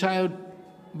 but the child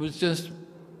was just,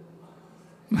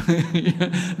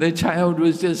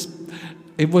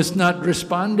 it was not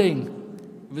responding,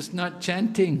 it was not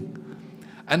chanting.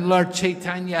 And Lord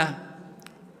Chaitanya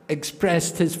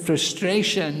expressed his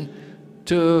frustration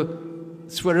to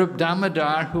Swarup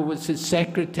Damodar, who was his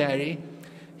secretary.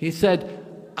 He said,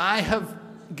 I have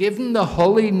given the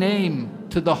holy name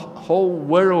to the whole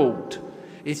world.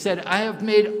 He said, I have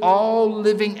made all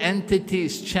living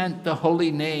entities chant the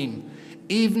holy name,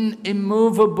 even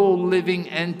immovable living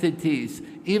entities,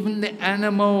 even the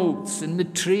animals and the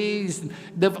trees,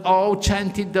 they've all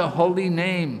chanted the holy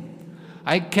name.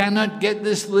 I cannot get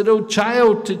this little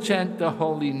child to chant the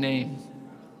holy name.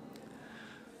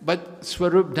 But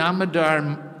Swarup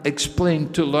Damodar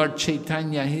explained to Lord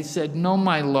Chaitanya, he said, no,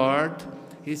 my Lord.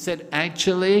 He said,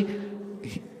 actually,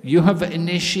 you have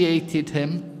initiated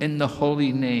him in the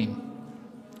holy name.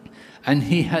 And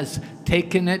he has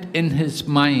taken it in his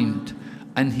mind,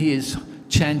 and he is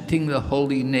chanting the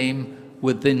holy name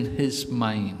within his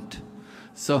mind.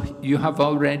 So you have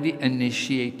already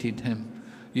initiated him.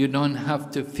 You don't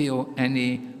have to feel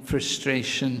any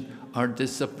frustration or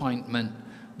disappointment,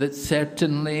 that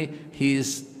certainly he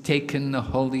has taken the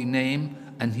holy name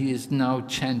and he is now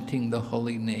chanting the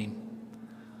holy name.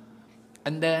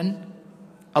 And then,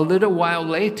 a little while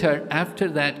later, after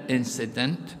that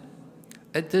incident,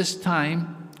 at this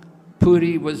time,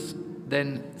 Puri was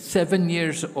then 7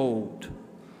 years old.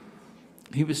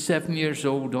 He was 7 years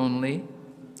old only.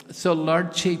 So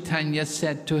Lord Chaitanya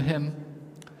said to him,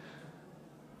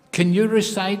 can you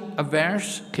recite a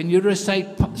verse? Can you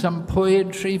recite some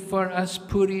poetry for us,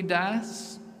 Puri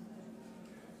Das?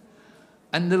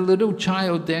 And the little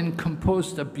child then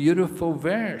composed a beautiful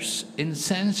verse in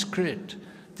Sanskrit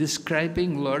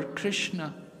describing Lord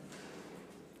Krishna.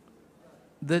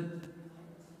 That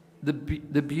the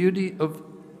beauty of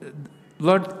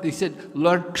Lord, he said,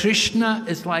 Lord Krishna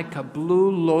is like a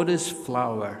blue lotus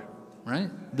flower, right?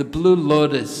 The blue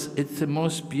lotus, it's the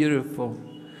most beautiful.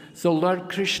 So Lord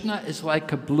Krishna is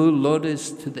like a blue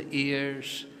lotus to the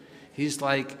ears. He's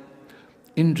like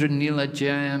Indranila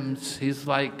gems. He's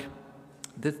like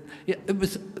this. It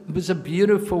was a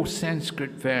beautiful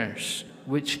Sanskrit verse,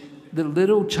 which the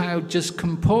little child just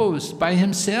composed by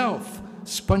himself,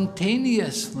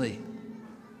 spontaneously.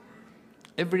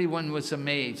 Everyone was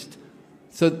amazed.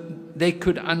 So they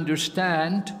could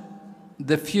understand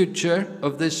the future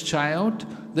of this child,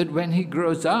 that when he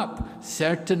grows up,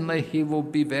 certainly he will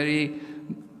be very,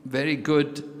 very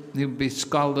good, he'll be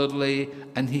scholarly,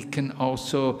 and he can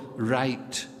also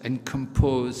write and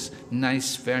compose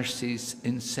nice verses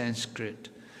in Sanskrit.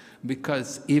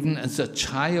 Because even as a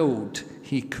child,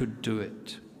 he could do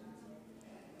it.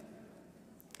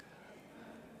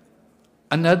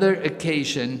 Another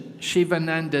occasion,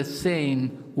 Shivananda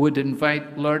Sen would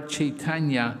invite Lord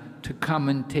Chaitanya to come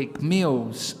and take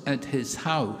meals at his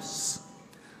house.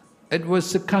 It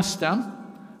was the custom,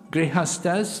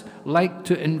 grihastas liked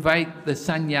to invite the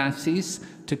sannyasis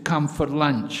to come for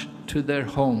lunch to their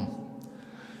home.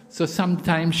 So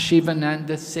sometimes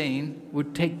Shivananda Sen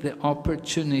would take the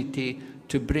opportunity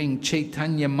to bring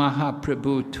Chaitanya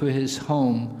Mahaprabhu to his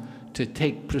home to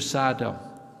take prasadam.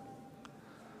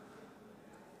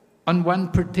 On one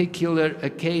particular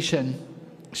occasion,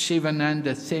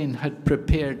 Shivananda Sen had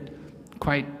prepared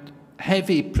quite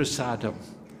heavy prasadam,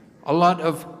 a lot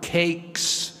of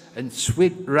cakes and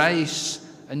sweet rice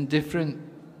and different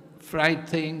fried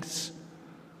things.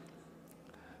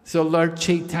 So Lord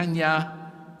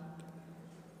Chaitanya,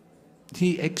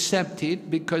 he accepted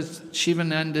because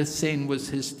Shivananda Sen was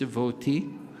his devotee,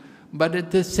 but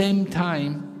at the same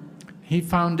time, he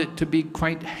found it to be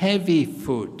quite heavy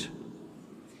food.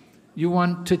 You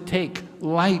want to take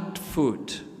light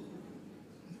food.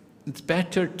 It's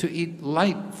better to eat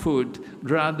light food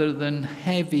rather than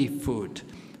heavy food.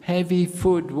 Heavy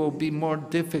food will be more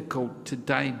difficult to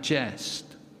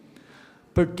digest.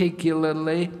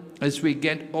 Particularly as we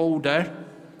get older,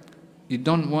 you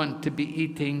don't want to be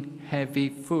eating heavy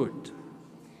food.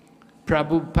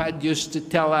 Prabhupada used to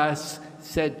tell us,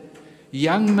 said,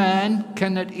 young man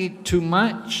cannot eat too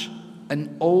much,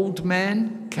 an old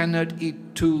man cannot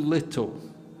eat too little.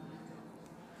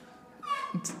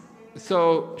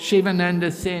 So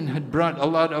Shivananda Sen had brought a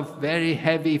lot of very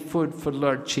heavy food for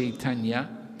Lord Chaitanya,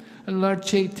 and Lord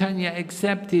Chaitanya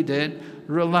accepted it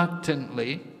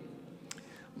reluctantly.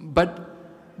 But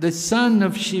the son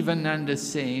of Shivananda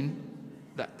Sen,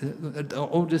 the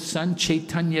oldest son,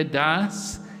 Chaitanya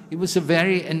Das, he was a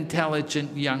very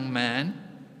intelligent young man,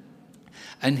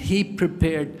 and he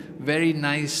prepared very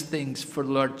nice things for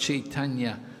Lord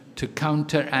Chaitanya to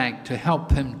counteract, to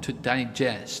help him to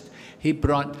digest. He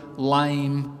brought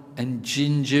lime and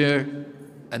ginger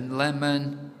and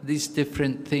lemon, these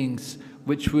different things,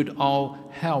 which would all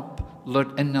help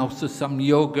Lord, and also some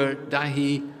yogurt,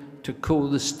 dahi, to cool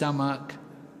the stomach.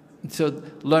 So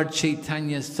Lord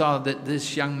Chaitanya saw that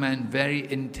this young man,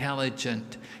 very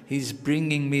intelligent, he's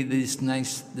bringing me these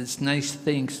nice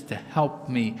things to help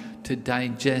me to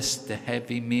digest the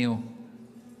heavy meal.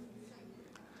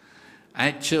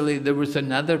 Actually, there was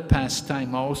another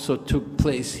pastime also took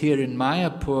place here in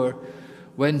Mayapur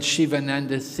when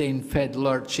Shivananda Sen fed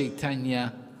Lord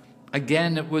Chaitanya.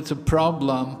 Again, it was a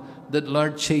problem that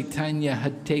Lord Chaitanya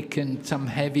had taken some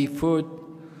heavy food.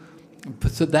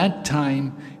 So that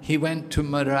time, he went to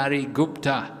Murari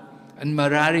Gupta, and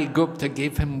Murari Gupta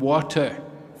gave him water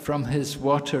from his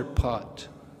water pot.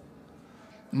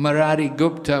 Murari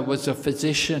Gupta was a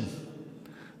physician,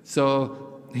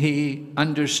 so he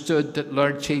understood that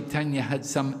Lord Chaitanya had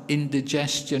some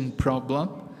indigestion problem,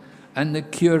 and the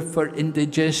cure for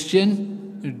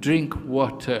indigestion, drink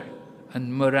water.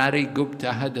 And Murari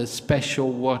Gupta had a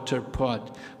special water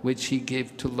pot which he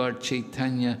gave to Lord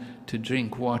Chaitanya to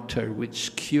drink water,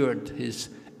 which cured his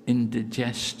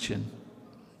indigestion.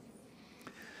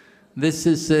 This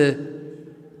is the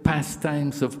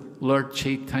pastimes of Lord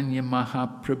Chaitanya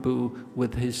Mahaprabhu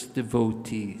with his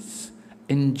devotees,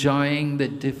 enjoying the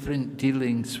different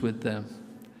dealings with them.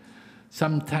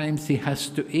 Sometimes he has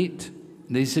to eat.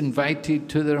 He's invited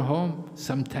to their home.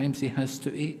 Sometimes he has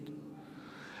to eat.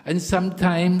 And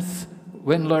sometimes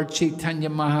when Lord Chaitanya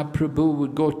Mahaprabhu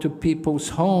would go to people's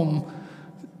home,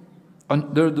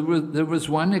 there was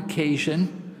one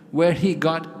occasion where he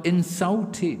got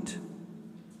insulted.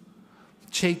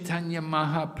 Chaitanya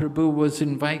Mahaprabhu was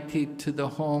invited to the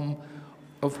home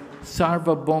of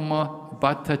Sarvabhauma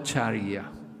Bhattacharya.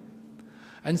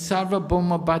 And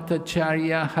Sarvabhauma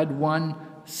Bhattacharya had one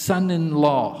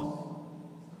son-in-law.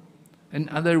 In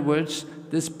other words,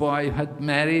 this boy had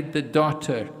married the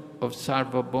daughter of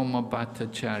Sarvabhauma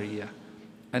Bhattacharya,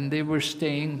 and they were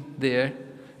staying there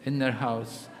in their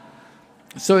house.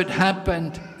 So it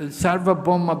happened that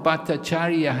Sarvabhauma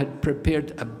Bhattacharya had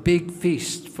prepared a big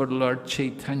feast for Lord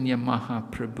Chaitanya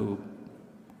Mahaprabhu.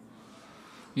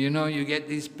 You know, you get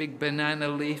these big banana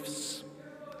leaves,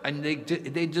 and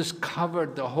they just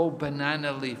covered the whole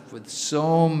banana leaf with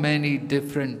so many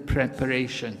different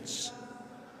preparations.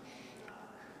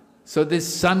 So this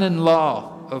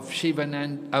son-in-law of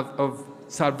Sarvabhauma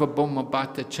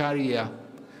Bhattacharya,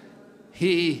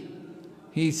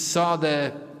 he saw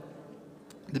the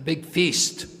big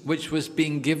feast which was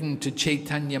being given to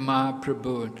Chaitanya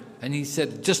Mahaprabhu, and he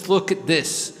said, just look at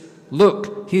this.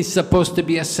 Look, he's supposed to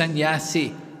be a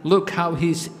sannyasi. Look how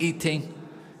he's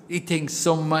eating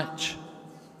so much.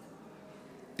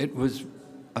 It was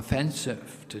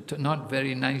offensive, not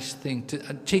very nice thing.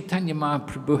 Chaitanya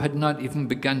Mahaprabhu had not even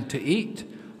begun to eat.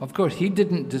 Of course, he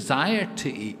didn't desire to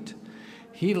eat.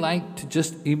 He liked to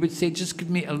he would say, just give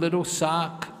me a little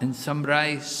sak and some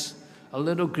rice, a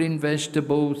little green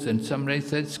vegetables and some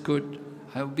rice, that's good,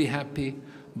 I'll be happy.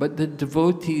 But the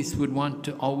devotees would want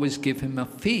to always give him a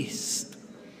feast.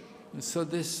 And so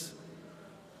this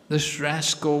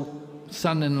rascal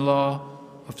son-in-law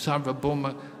of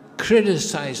Sarvabhauma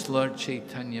criticized Lord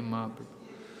Chaitanya Mahaprabhu.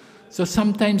 So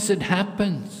sometimes it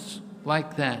happens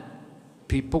like that.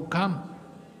 People come,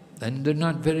 then they're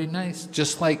not very nice.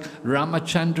 Just like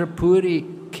Ramachandra Puri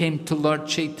came to Lord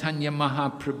Chaitanya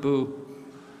Mahaprabhu,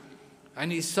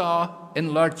 and he saw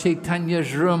in Lord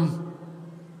Chaitanya's room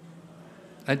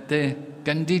at the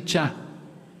Gandicha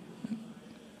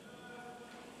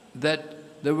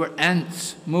that there were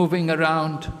ants moving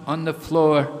around on the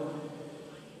floor.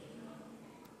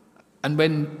 And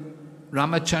when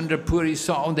Ramachandra Puri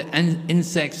saw all the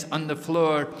insects on the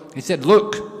floor, he said,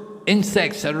 look,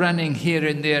 insects are running here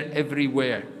and there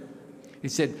everywhere. He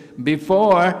said,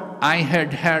 before I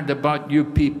had heard about you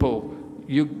people,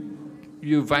 you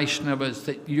Vaishnavas,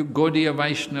 that you Gaudiya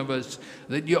Vaishnavas,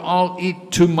 that you all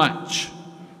eat too much.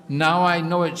 Now I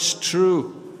know it's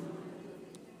true.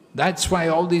 That's why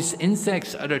all these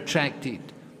insects are attracted.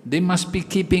 They must be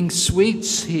keeping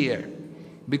sweets here,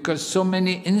 because so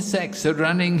many insects are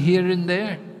running here and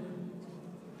there.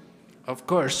 Of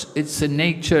course, it's the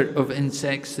nature of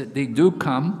insects that they do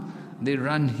come, they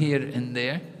run here and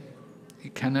there.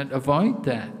 You cannot avoid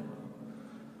that.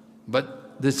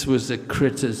 But this was a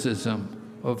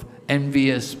criticism of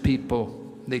envious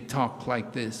people. They talk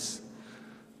like this.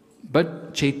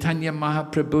 But Chaitanya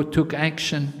Mahaprabhu took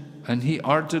action, and he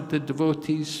ordered the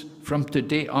devotees, from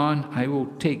today on, I will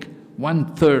take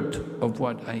 1/3 of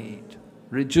what I eat.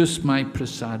 Reduce my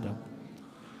prasadam.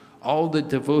 All the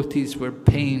devotees were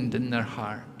pained in their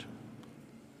heart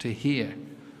to hear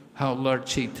how Lord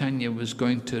Chaitanya was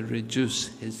going to reduce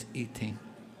his eating.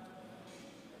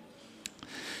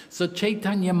 So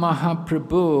Chaitanya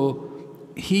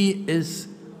Mahaprabhu, he is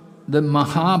the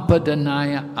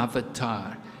Mahabhadanaya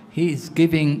avatar. he's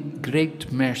giving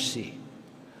great mercy.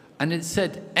 And it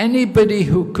said, anybody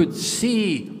who could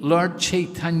see Lord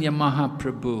Chaitanya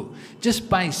Mahaprabhu, just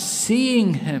by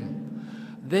seeing him,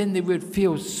 then they would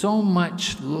feel so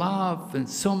much love and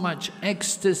so much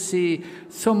ecstasy,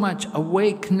 so much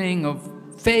awakening of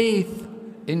faith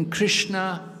in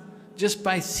Krishna, just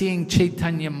by seeing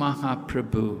Chaitanya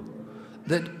Mahaprabhu,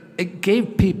 that it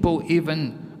gave people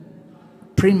even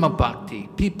prema bhakti.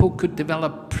 People could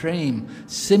develop prem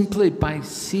simply by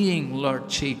seeing Lord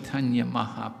Chaitanya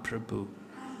Mahaprabhu.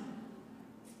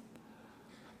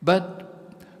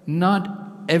 But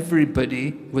not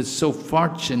everybody was so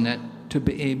fortunate to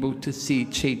be able to see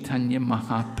Chaitanya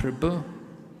Mahaprabhu.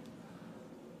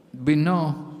 We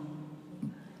know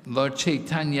Lord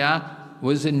Chaitanya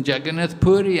was in Jagannath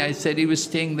Puri. I said he was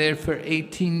staying there for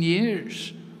 18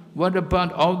 years. What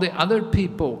about all the other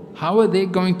people? How are they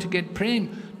going to get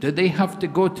prem? Do they have to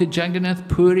go to Jagannath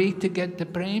Puri to get the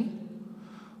prem?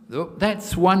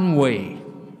 That's one way.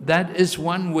 That is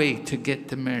one way to get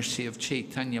the mercy of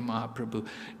Chaitanya Mahaprabhu.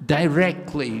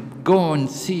 Directly go and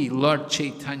see Lord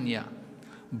Chaitanya.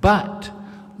 But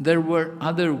there were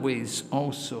other ways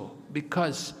also,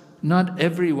 because not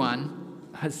everyone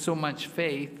has so much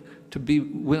faith to be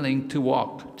willing to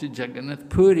walk to Jagannath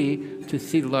Puri to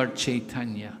see Lord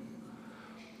Chaitanya.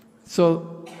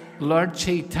 So Lord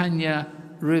Chaitanya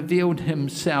revealed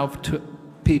himself to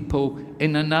people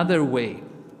in another way.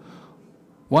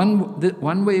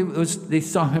 One way was they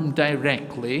saw him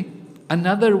directly.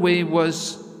 Another way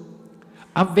was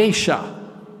Avesha.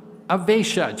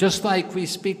 Avesha, just like we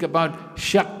speak about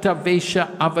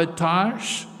Shaktavesha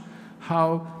avatars,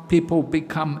 how people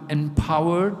become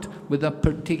empowered with a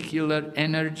particular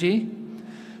energy.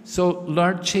 So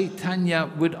Lord Chaitanya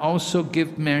would also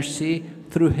give mercy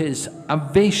through his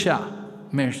Avesha,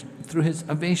 through his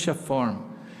Avesha form.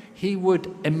 He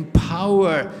would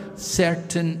empower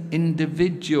certain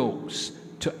individuals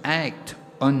to act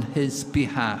on his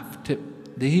behalf.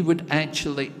 He would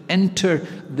actually enter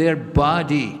their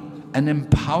body and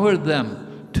empower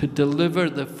them to deliver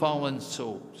the fallen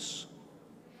souls.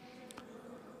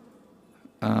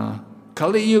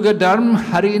 Kali Yuga Dharma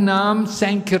Harinam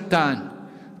Sankirtan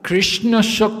Krishna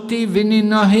Shakti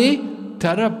Vininahi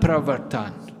Tara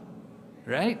Pravartan.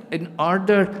 Right? In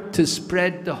order to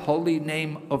spread the holy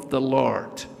name of the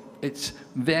Lord, it's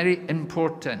very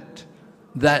important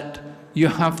that you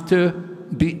have to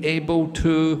be able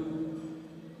to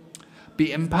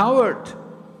be empowered.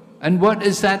 And what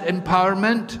is that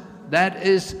empowerment? That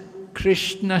is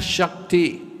Krishna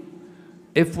Shakti.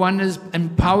 If one is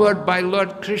empowered by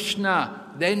Lord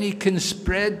Krishna, then he can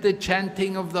spread the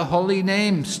chanting of the holy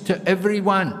names to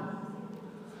everyone.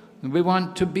 We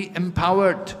want to be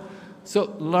empowered.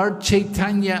 So Lord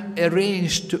Chaitanya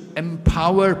arranged to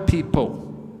empower people.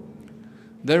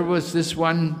 There was this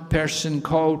one person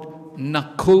called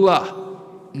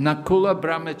Nakula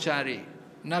Brahmachari.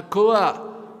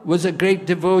 Nakula was a great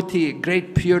devotee, a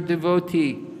great pure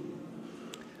devotee.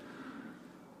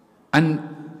 And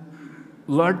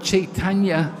Lord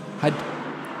Chaitanya had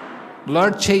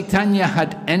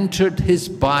entered his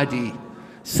body.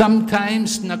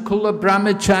 Sometimes Nakula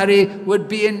Brahmachari would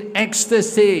be in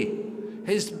ecstasy.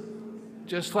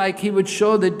 Just like he would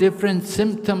show the different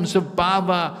symptoms of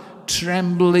bhava,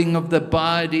 trembling of the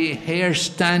body, hair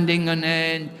standing on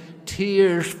end,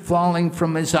 tears falling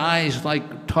from his eyes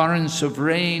like torrents of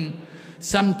rain,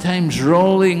 sometimes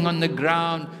rolling on the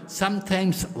ground,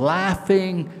 sometimes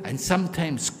laughing and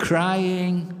sometimes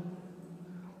crying,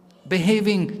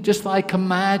 behaving just like a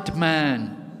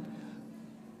madman.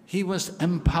 He was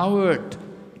empowered.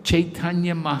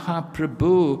 Chaitanya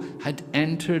Mahaprabhu had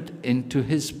entered into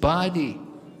his body,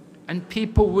 and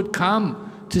people would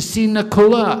come to see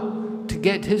Nakula to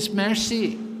get his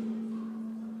mercy.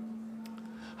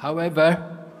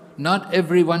 However, not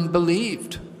everyone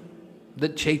believed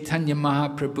that Chaitanya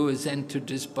Mahaprabhu has entered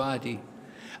his body.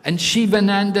 And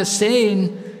Shivananda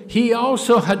Sen, he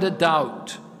also had a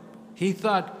doubt. He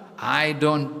thought, I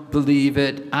don't believe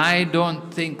it. I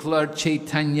don't think Lord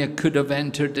Chaitanya could have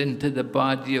entered into the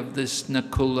body of this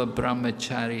Nakula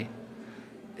Brahmachari.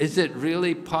 Is it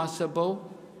really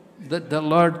possible that the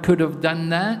Lord could have done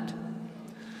that?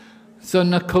 So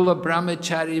Nakula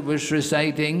Brahmachari was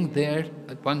residing there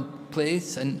at one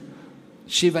place, and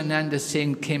Shivananda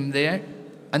Sen came there,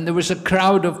 and there was a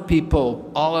crowd of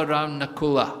people all around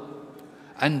Nakula.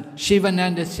 And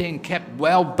Shivananda Sen kept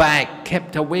well back,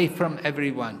 kept away from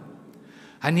everyone.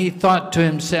 And he thought to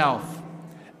himself,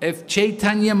 if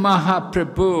Chaitanya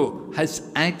Mahaprabhu has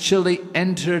actually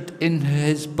entered into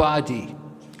his body,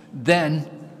 then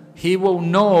he will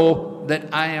know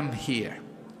that I am here.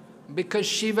 because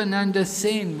Shivananda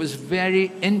Sen was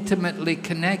very intimately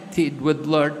connected with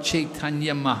Lord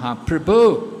Chaitanya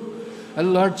Mahaprabhu.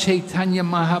 And Lord Chaitanya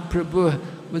Mahaprabhu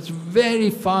was very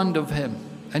fond of him,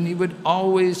 and he would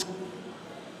always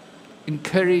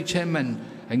encourage him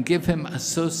and give him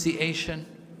association.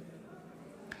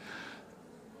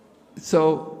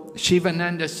 So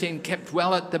Shivananda Sen kept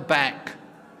well at the back,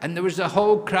 and there was a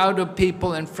whole crowd of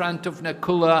people in front of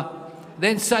Nakula.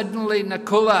 Then suddenly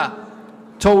Nakula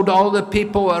told all the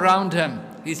people around him,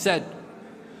 he said,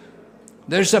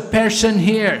 "There's a person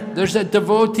here, there's a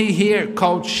devotee here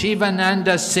called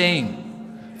Shivananda Sen.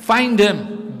 Find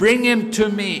him, bring him to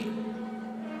me."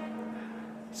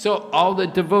 So all the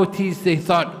devotees, they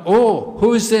thought, "Oh,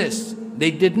 who's this?"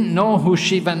 They didn't know who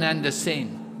Shivananda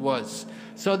Sen was.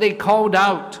 So they called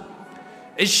out,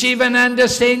 "Is Shivananda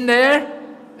Sen there?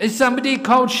 Is somebody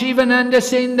called Shivananda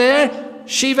Sen there?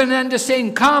 Shivananda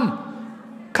Sen, come!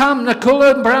 Come,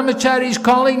 Nakula Brahmachari is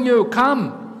calling you,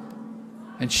 come!"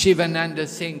 And Shivananda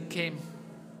Sen came.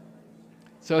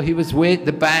 So he was way at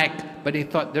the back, but he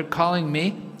thought, "They're calling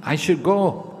me, I should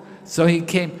go." So he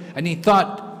came, and he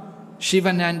thought,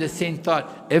 Shivananda Sen thought,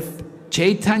 if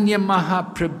Chaitanya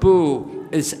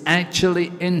Mahaprabhu is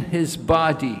actually in his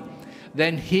body,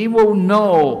 then he will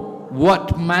know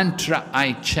what mantra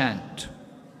I chant.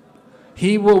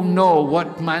 He will know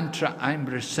what mantra I'm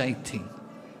reciting.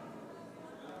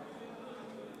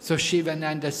 So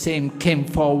Shivananda Sen came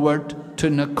forward to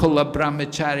Nakula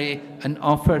Brahmachari and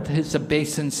offered his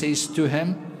obeisances to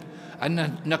him. And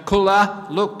Nakula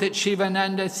looked at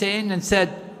Shivananda Sen and said,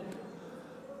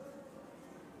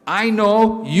 "I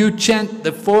know you chant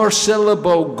the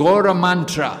 4-syllable Gora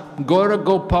mantra, Gora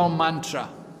Gopal mantra.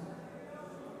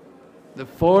 The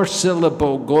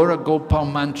 4-syllable Gora Gopal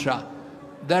mantra.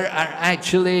 There are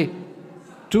actually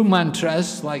 2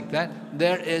 mantras like that.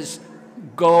 There is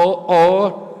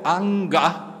Go-o-anga,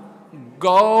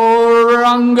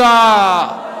 Gauranga,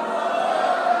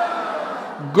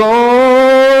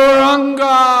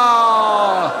 Gauranga,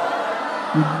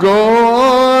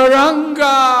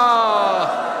 Gauranga.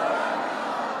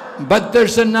 But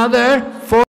there's another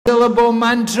 4-syllable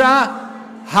mantra,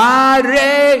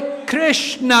 Hare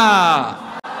Krishna.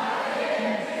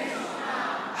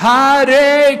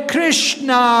 Hare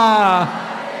Krishna.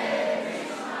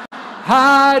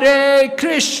 Hare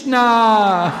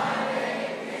Krishna.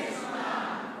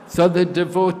 So the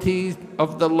devotees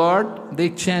of the Lord, they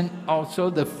chant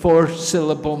also the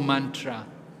 4-syllable mantra.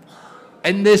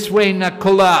 In this way,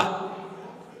 Nakula,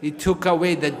 he took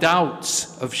away the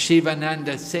doubts of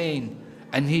Shivananda Sen,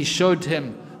 and he showed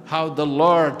him how the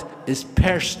Lord is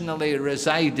personally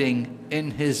residing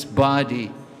in his body.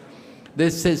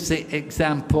 This is the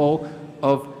example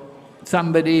of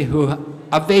somebody who,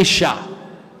 Avesha,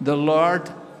 the Lord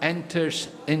enters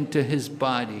into his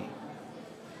body.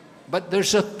 But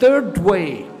there's a third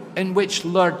way in which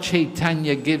Lord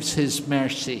Chaitanya gives his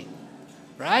mercy,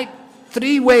 right?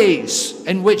 3 ways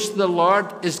in which the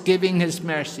Lord is giving his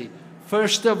mercy.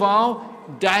 First of all,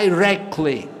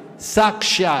 directly,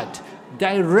 sakshat,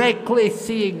 directly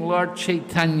seeing Lord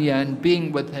Chaitanya and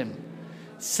being with him.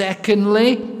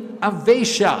 Secondly,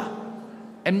 avesha,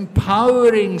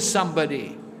 empowering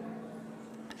somebody.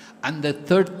 And the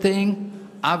third thing,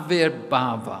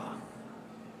 avirbhava.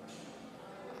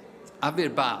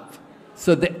 Avirbhav.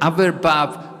 So the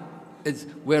avirbhav is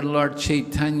where Lord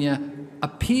Chaitanya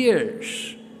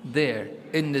appears there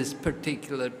in this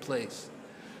particular place.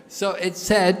 So it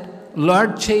said,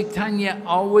 Lord Chaitanya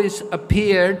always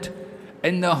appeared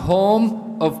in the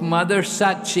home of Mother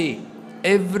Sachi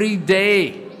every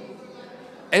day.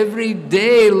 Every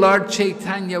day Lord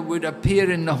Chaitanya would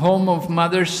appear in the home of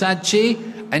Mother Sachi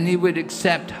and he would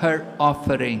accept her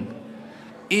offering.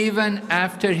 Even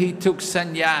after he took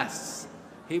sannyas,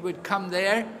 he would come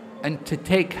there and to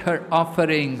take her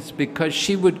offerings because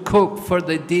she would cook for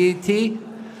the deity,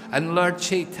 and Lord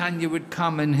Chaitanya would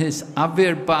come in his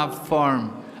avirbhav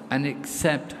form and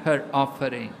accept her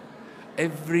offering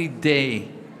every day.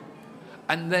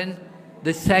 And then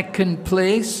the second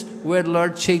place where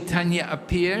Lord Chaitanya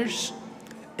appears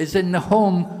is in the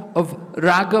home of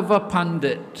Raghava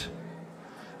Pandit.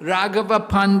 Raghava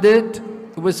Pandit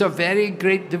was a very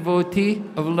great devotee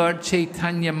of Lord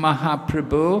Chaitanya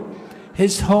Mahaprabhu.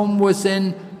 His home was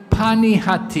in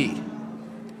Panihati.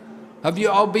 Have you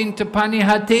all been to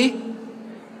Panihati?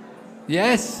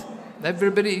 Yes?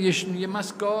 Everybody, you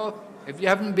must go. If you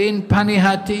haven't been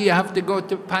Panihati, you have to go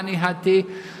to Panihati.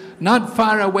 Not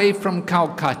far away from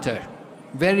Calcutta.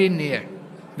 Very near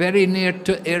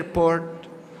to airport.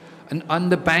 And on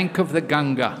the bank of the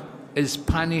Ganga is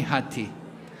Panihati.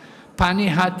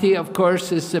 Panihati, of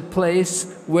course, is the place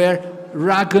where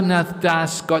Raghunath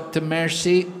Das got the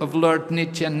mercy of Lord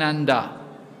Nityananda.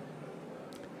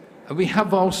 We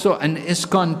have also an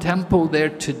ISKCON temple there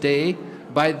today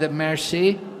by the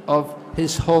mercy of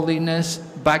His Holiness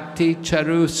Bhakti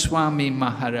Charu Swami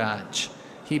Maharaj.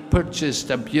 He purchased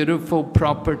a beautiful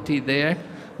property there,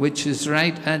 which is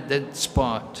right at that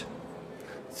spot.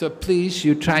 So please,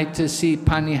 you try to see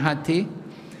Panihati.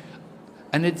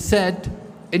 And it said,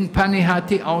 in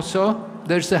Panihati also,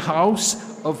 there's a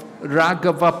house of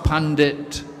Raghava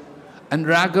Pandit. And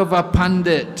Raghava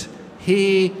Pandit,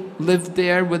 he lived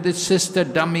there with his sister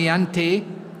Damayanti.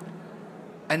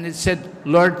 And it said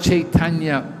Lord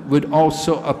Chaitanya would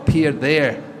also appear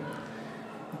there.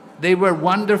 They were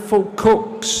wonderful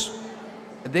cooks.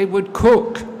 They would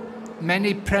cook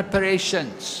many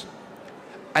preparations.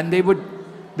 And they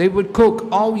would cook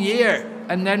all year.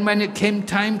 And then when it came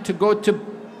time to go to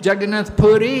Jagannath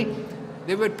Puri,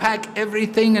 they would pack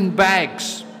everything in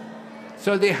bags.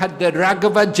 So they had the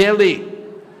Raghava jelly.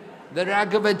 The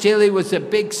Raghava jelly was a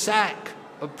big sack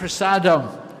of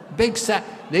prasadam. Big sack.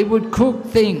 They would cook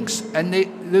things, and they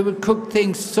would cook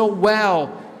things so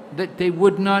well that they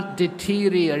would not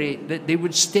deteriorate, that they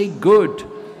would stay good,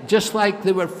 just like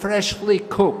they were freshly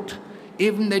cooked.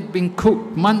 Even they'd been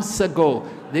cooked months ago,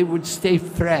 they would stay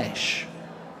fresh.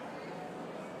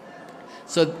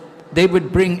 So they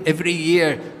would bring every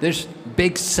year this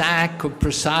big sack of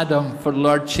prasadam for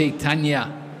Lord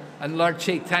Chaitanya. And Lord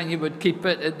Chaitanya would keep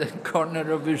it at the corner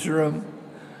of his room.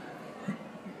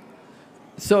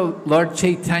 So Lord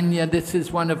Chaitanya, this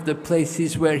is one of the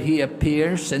places where he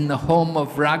appears, in the home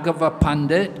of Raghava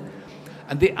Pandit.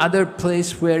 And the other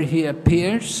place where he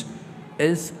appears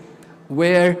is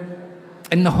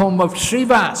in the home of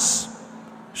Srivas,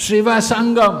 Srivas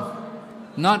Angam,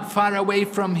 not far away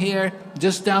from here,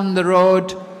 just down the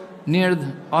road,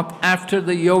 after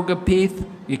the Yoga Pith.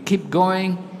 You keep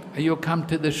going, and you'll come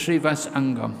to the Srivas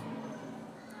Angam,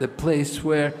 the place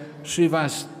where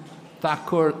Srivas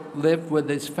Thakur lived with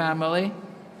his family,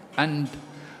 and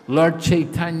Lord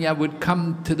Chaitanya would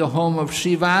come to the home of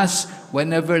Srivas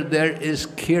whenever there is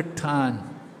kirtan.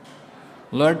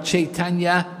 Lord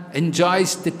Chaitanya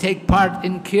enjoys to take part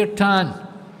in kirtan.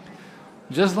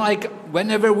 Just like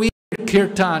whenever we hear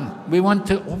kirtan, we want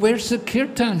to, where's the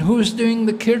kirtan? Who's doing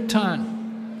the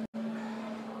kirtan?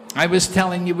 I was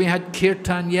telling you we had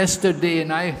kirtan yesterday,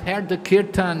 and I heard the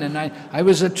kirtan and I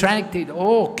was attracted.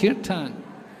 Oh, kirtan.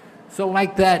 So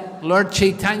like that, Lord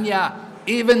Chaitanya,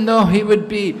 even though he would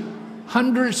be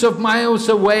hundreds of miles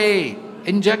away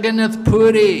in Jagannath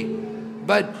Puri,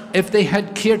 but if they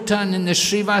had kirtan in the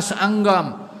Srivas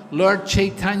Angam, Lord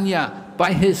Chaitanya,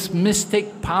 by his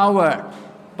mystic power,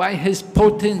 by his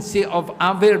potency of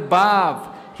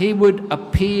Avirbhav, he would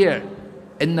appear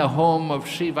in the home of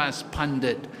Srivas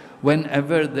Pandit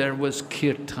whenever there was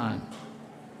kirtan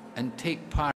and take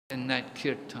part in that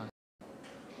kirtan.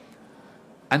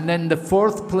 And then the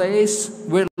fourth place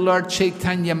where Lord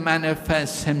Chaitanya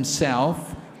manifests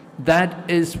himself, that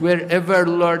is wherever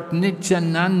Lord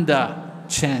Nityananda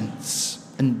chants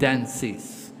and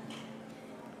dances.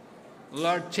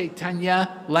 Lord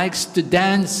Chaitanya likes to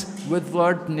dance with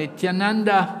Lord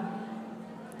Nityananda.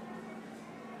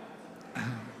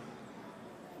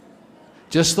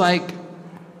 Just like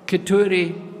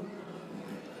Kituri,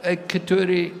 at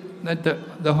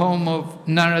the home of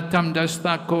Narottam Das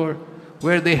Thakur,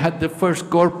 where they had the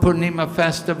first Gaur Purnima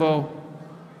festival,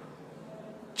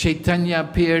 Chaitanya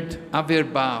appeared,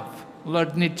 Avirbhav.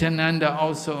 Lord Nityananda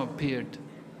also appeared.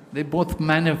 They both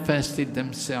manifested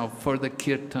themselves for the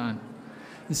kirtan.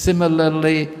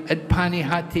 Similarly, at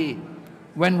Panihati,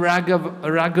 when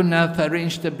Raghunath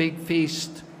arranged a big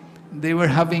feast, they were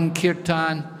having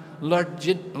kirtan.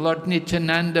 Lord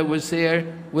Nityananda was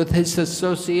there with his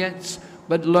associates,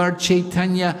 but Lord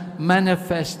Chaitanya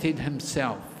manifested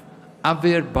himself.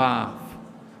 Avirbhav.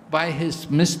 By his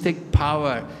mystic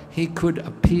power, he could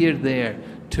appear there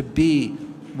to be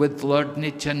with Lord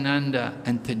Nityananda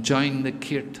and to join the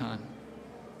kirtan.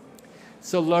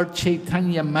 So Lord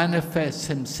Chaitanya manifests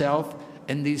himself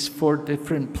in these four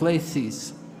different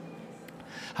places.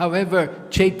 However,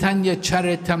 Chaitanya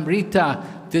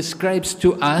Charitamrita describes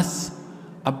to us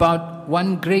about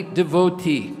one great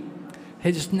devotee.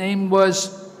 His name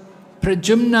was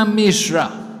Pradyumna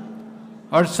Mishra,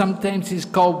 or sometimes he's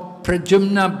called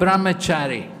Pradyumna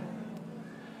Brahmachari.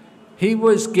 He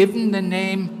was given the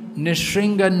name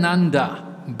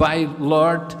Nishringananda by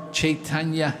Lord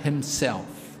Chaitanya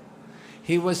himself.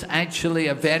 He was actually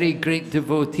a very great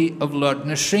devotee of Lord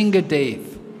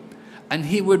Nrsingadev. And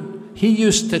he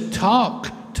used to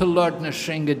talk to Lord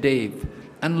Nrsingadev,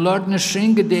 and Lord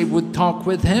Nrsingadev would talk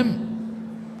with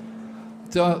him.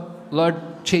 So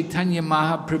Lord Chaitanya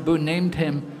Mahaprabhu named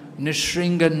him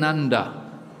Nrisinghananda.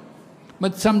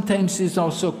 But sometimes he's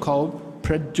also called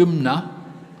Pradyumna.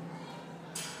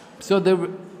 So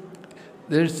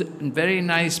there's very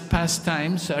nice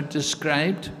pastimes are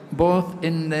described both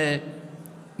in the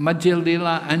Madhya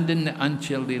Lila and in the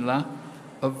Antya Lila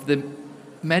of the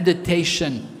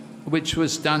meditation which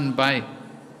was done by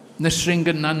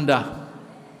Nrisinghananda.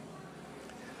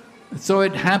 So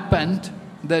it happened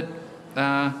that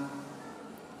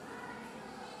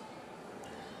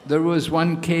there was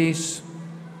one case,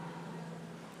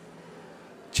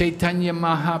 Chaitanya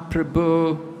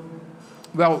Mahaprabhu.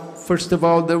 Well, first of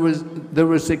all, there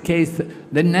was a case,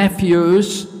 the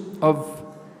nephews of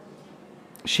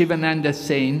Shivananda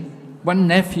Sen, one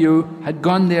nephew had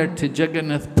gone there to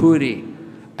Jagannath Puri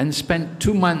and spent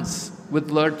 2 months with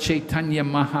Lord Chaitanya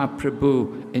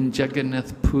Mahaprabhu in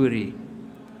Jagannath Puri.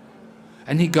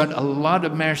 And he got a lot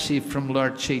of mercy from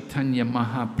Lord Chaitanya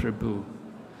Mahaprabhu.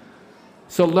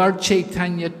 So Lord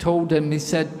Chaitanya told him, he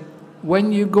said,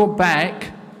 when you go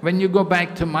back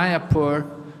to Mayapur,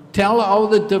 tell all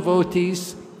the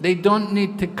devotees they don't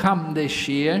need to come this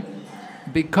year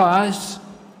because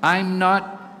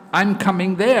I'm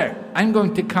coming there. I'm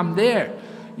going to come there.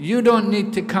 You don't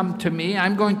need to come to me.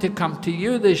 I'm going to come to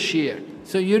you this year.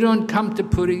 So you don't come to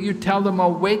Puri. You tell them,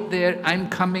 I'll wait there. I'm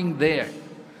coming there.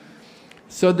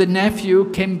 So the nephew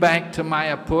came back to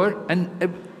Mayapur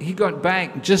and he got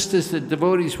back just as the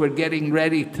devotees were getting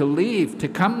ready to leave, to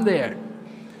come there.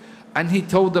 And he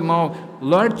told them all,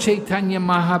 Lord Chaitanya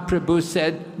Mahaprabhu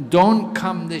said, don't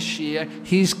come this year,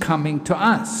 he's coming to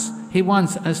us. He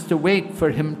wants us to wait for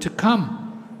him to come.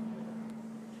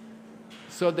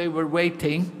 So they were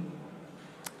waiting,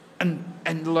 and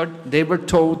they were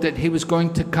told that he was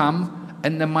going to come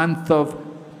in the month of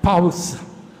Paus,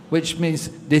 which means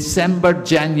December,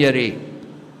 January.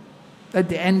 At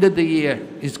the end of the year,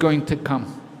 he's going to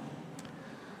come.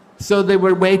 So they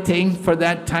were waiting for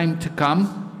that time to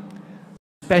come.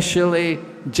 Especially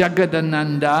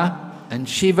Jagadananda and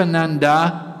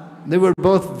Shivananda, they were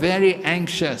both very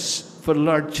anxious for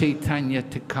Lord Chaitanya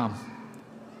to come.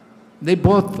 They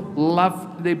both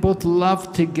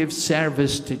loved to give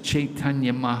service to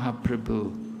Chaitanya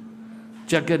Mahaprabhu.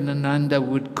 Jagadananda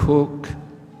would cook.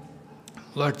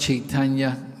 Lord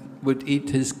Chaitanya would eat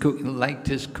his cooking, liked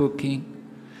his cooking.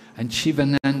 And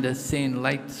Shivananda Sen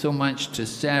liked so much to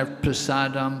serve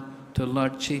prasadam to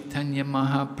Lord Chaitanya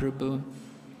Mahaprabhu.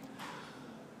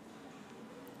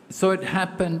 So it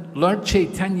happened, Lord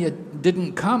Chaitanya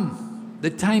didn't come. The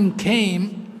time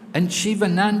came and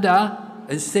Shivananda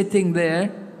is sitting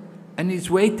there and he's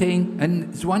waiting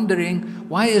and he's wondering,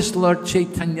 why is Lord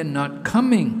Chaitanya not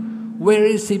coming? Where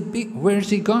is he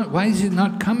gone? Why is he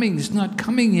not coming? He's not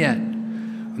coming yet.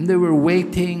 And they were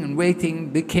waiting and waiting,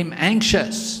 became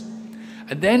anxious.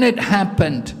 And then it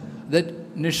happened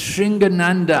that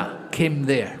Nrisinghananda came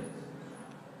there.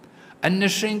 And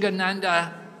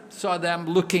Nrisinghananda saw them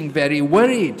looking very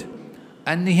worried.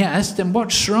 And he asked them,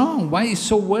 what's wrong? Why are you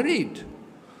so worried?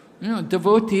 You know,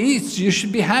 devotees, you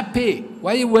should be happy.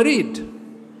 Why are you worried?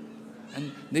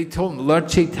 And they told him, Lord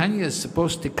Chaitanya is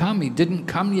supposed to come. He didn't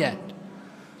come yet.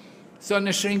 So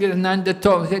Nrisinghananda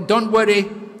told him, don't worry,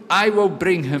 I will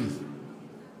bring him.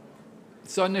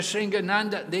 So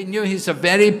Nrisinghananda, they knew he's a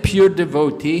very pure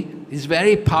devotee. He's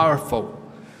very powerful.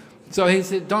 So he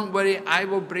said, don't worry, I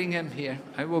will bring him here.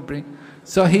 I will bring.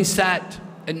 So he sat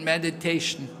in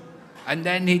meditation. And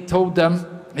then he told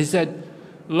them, he said,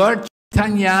 Lord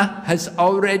Chaitanya has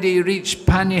already reached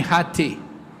Panihati.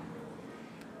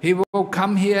 He will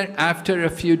come here after a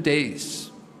few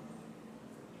days.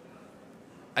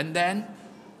 And then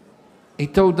he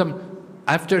told them,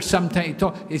 after some time,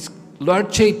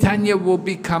 Lord Chaitanya will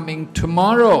be coming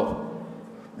tomorrow.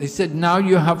 They said, now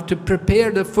you have to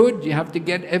prepare the food. You have to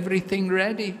get everything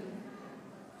ready.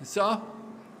 So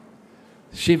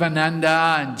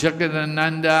Shivananda and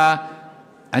Jagadananda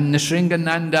and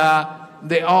Nrisinghananda,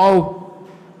 they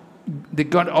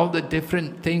got all the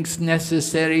different things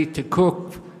necessary to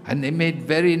cook, and they made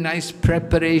very nice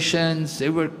preparations. They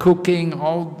were cooking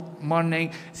all morning.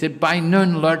 They said by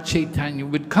noon Lord Chaitanya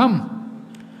would come.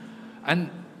 And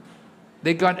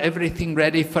they got everything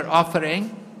ready for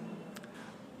offering.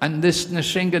 And this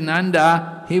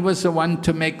Nrisinghananda, he was the one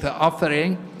to make the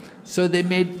offering. So they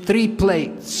made 3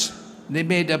 plates. They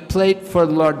made a plate for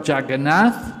Lord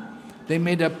Jagannath, they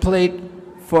made a plate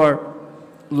for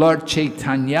Lord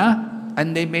Chaitanya,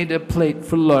 and they made a plate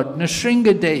for Lord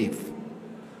Nrsingadev.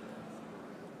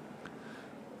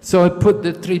 So I put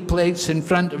the 3 plates in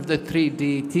front of the 3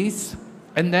 deities,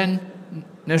 and then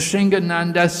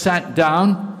Nrisinghananda sat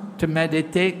down to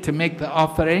meditate, to make the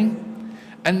offering,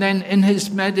 And then in his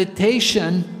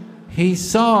meditation, he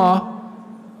saw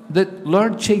that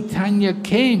Lord Chaitanya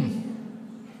came.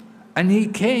 And he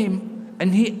came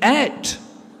and he ate.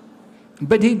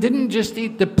 But he didn't just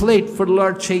eat the plate for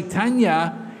Lord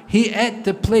Chaitanya, he ate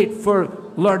the plate for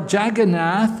Lord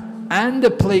Jagannath and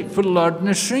the plate for Lord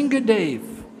Nrsingadev.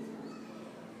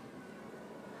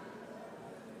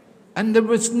 And there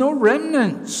was no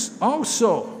remnants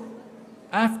also.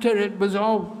 After it was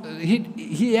all,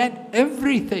 he ate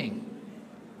everything.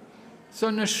 So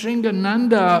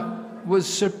Nrsingananda was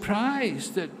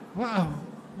surprised that, wow,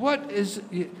 what is...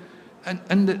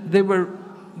 And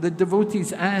the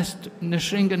devotees asked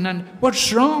Nrsingananda,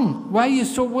 what's wrong? Why are you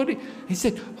so worried? He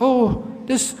said, oh,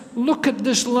 look at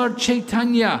this Lord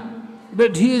Chaitanya,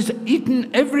 but he has eaten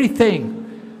everything.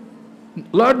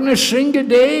 Lord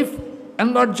Nrsingadev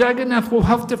and Lord Jagannath will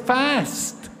have to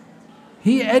fast.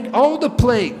 He ate all the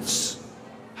plates.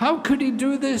 How could he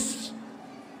do this?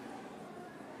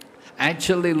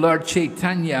 Actually, Lord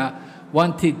Chaitanya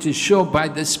wanted to show by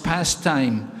this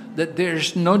pastime that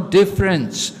there's no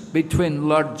difference between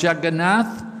Lord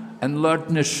Jagannath and Lord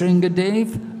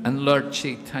Nrsingadev and Lord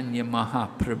Chaitanya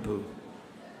Mahaprabhu.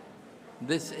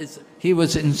 He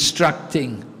was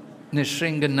instructing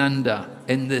Nrsingananda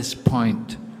in this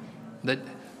point, that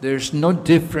there's no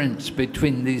difference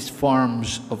between these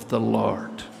forms of the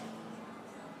Lord.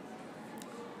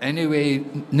 Anyway,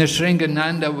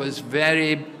 Nrsingananda was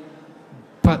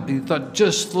he thought,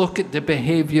 just look at the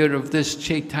behavior of this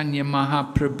Chaitanya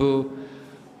Mahaprabhu.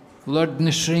 Lord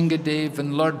Nrsingadev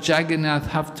and Lord Jagannath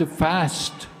have to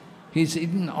fast. He's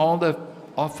eaten all the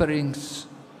offerings.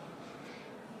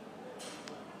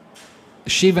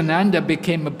 Shivananda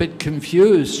became a bit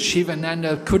confused.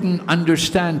 Shivananda couldn't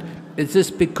understand, is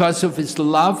this because of his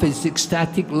love, his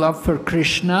ecstatic love for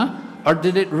Krishna, or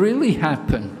did it really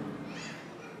happen?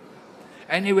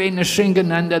 Anyway,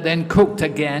 Nrsingananda then cooked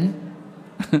again.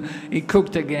 He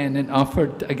cooked again and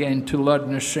offered again to Lord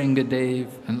Nrsingadev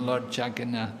and Lord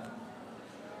Jagannath.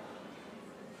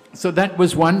 So that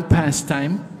was one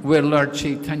pastime where Lord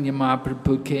Chaitanya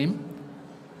Mahaprabhu came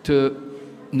to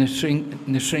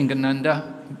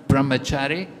Nrsingananda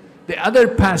Brahmachari. The other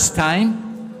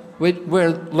pastime where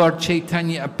Lord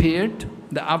Chaitanya appeared,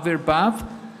 the Avirbhav,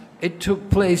 it took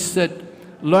place that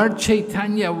Lord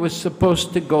Chaitanya was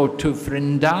supposed to go to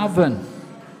Vrindavan.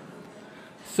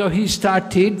 So he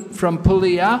started from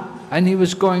Pulia and he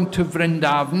was going to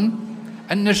Vrindavan.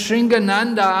 And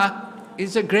Nrsingananda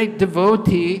is a great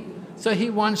devotee, so he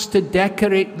wants to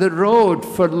decorate the road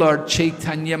for Lord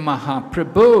Chaitanya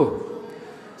Mahaprabhu.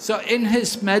 So in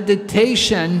his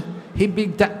meditation, he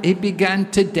began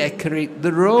to decorate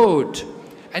the road.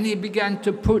 And he began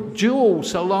to put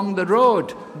jewels along the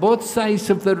road, both sides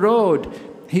of the road.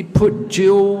 He put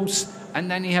jewels, and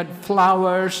then he had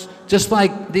flowers, just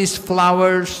like these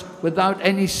flowers without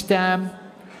any stem.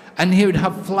 And he would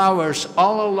have flowers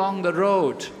all along the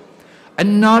road.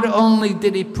 And not only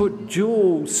did he put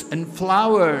jewels and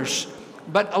flowers,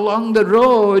 but along the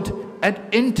road, at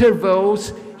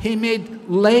intervals, he made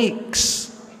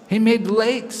lakes. He made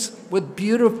lakes with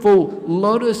beautiful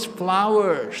lotus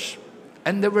flowers.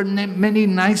 And there were many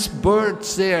nice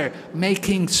birds there,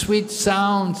 making sweet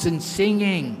sounds and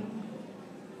singing.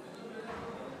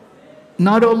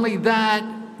 Not only that,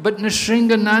 but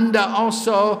Nrsingananda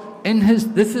also,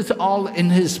 this is all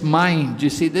in his mind. You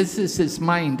see, this is his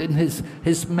mind. And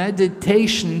his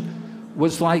meditation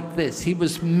was like this. He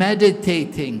was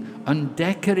meditating on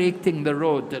decorating the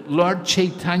road, that Lord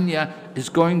Chaitanya is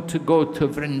going to go to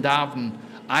Vrindavan.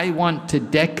 I want to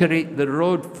decorate the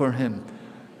road for him.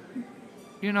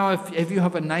 You know, if you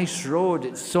have a nice road,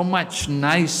 it's so much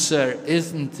nicer,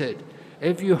 isn't it?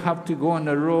 If you have to go on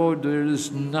a road, there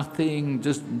is nothing,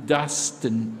 just dust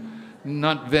and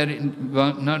not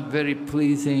very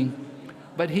pleasing.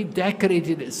 But he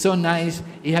decorated it so nice.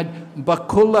 He had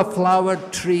bakula flower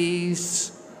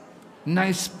trees,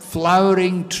 nice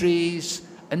flowering trees,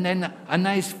 and then a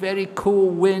nice very cool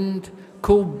wind,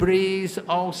 cool breeze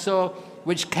also,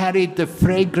 which carried the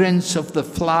fragrance of the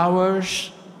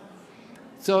flowers.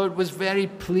 So it was very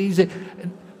pleasing,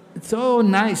 so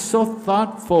nice, so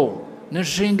thoughtful.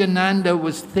 Nrsingananda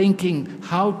was thinking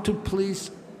how to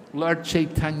please Lord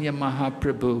Chaitanya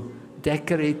Mahaprabhu,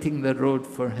 decorating the road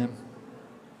for him.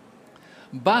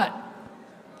 But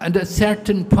at a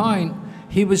certain point,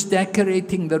 he was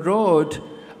decorating the road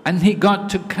and he got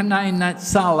to Kanai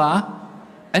Natsala,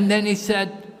 and then he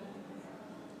said,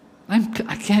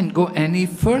 I can't go any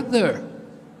further.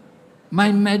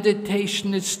 My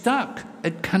meditation is stuck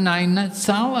at Kanai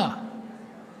Natsala.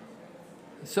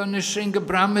 So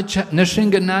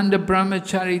Nrsingananda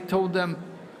Brahmachari told them,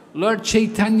 Lord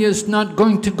Chaitanya is not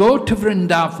going to go to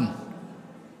Vrindavan.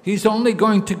 He's only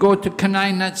going to go to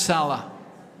Kanai Natsala.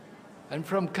 And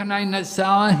from Kanai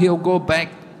Natsala, he'll go back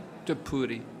to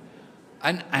Puri.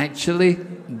 And actually,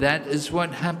 that is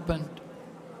what happened.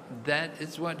 That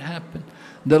is what happened.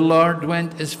 The Lord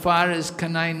went as far as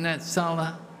Kanai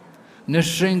Natsala.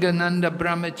 Nrsingananda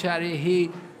Brahmachari,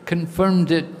 he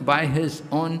confirmed it by his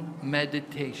own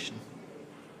meditation.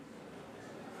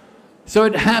 So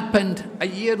it happened a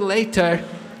year later,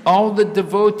 all the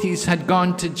devotees had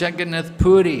gone to Jagannath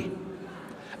Puri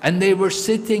and they were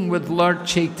sitting with Lord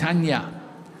Chaitanya.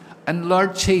 And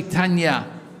Lord Chaitanya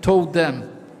told them,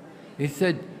 he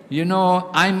said, you know,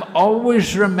 I'm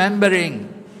always remembering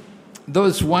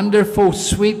those wonderful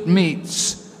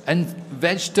sweetmeats and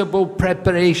vegetable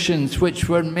preparations which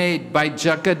were made by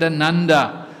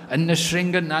Jagadananda and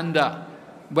Nrsingananda.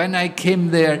 When I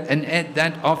came there and ate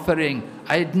that offering,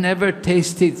 I had never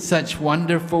tasted such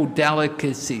wonderful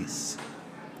delicacies.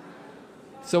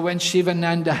 So when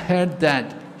Shivananda heard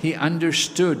that, he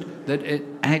understood that it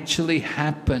actually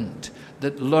happened,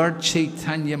 that Lord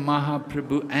Chaitanya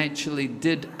Mahaprabhu actually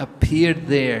did appear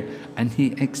there and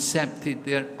he accepted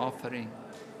their offering.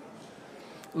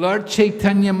 Lord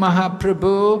Chaitanya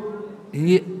Mahaprabhu,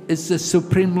 he is the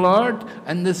Supreme Lord,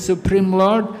 and the Supreme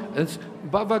Lord is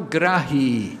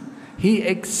Bhavagrahi. He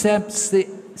accepts the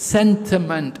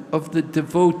sentiment of the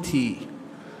devotee.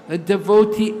 The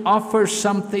devotee offers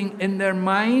something in their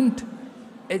mind,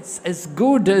 it's as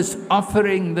good as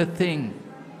offering the thing.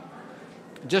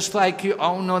 Just like you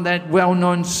all know that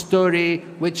well-known story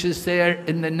which is there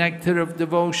in the Nectar of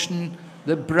Devotion,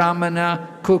 the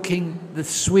Brahmana cooking the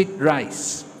sweet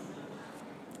rice.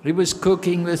 He was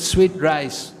cooking the sweet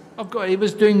rice. Of course, he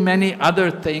was doing many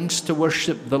other things to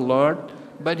worship the Lord,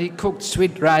 but he cooked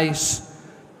sweet rice.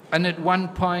 And at one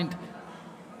point,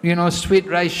 you know, sweet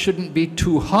rice shouldn't be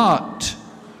too hot.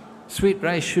 Sweet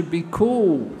rice should be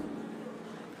cool.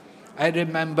 I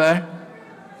remember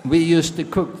we used to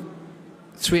cook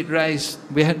sweet rice.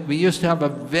 We used to have a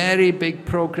very big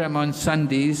program on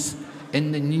Sundays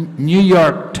in the New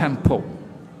York temple.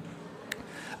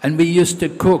 And we used to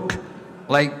cook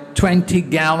like 20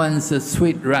 gallons of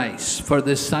sweet rice for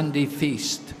the Sunday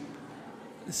feast.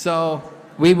 So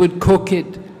we would cook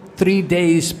it 3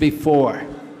 days before,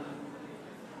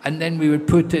 and then we would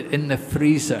put it in the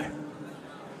freezer.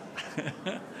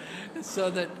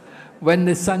 So that when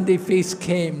the Sunday feast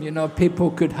came, you know, people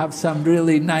could have some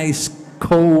really nice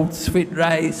cold sweet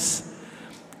rice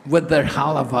with their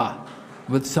halava,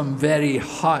 with some very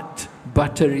hot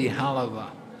buttery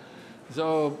halava.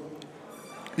 So,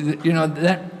 you know,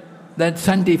 that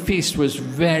Sunday feast was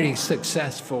very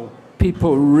successful.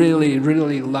 People really,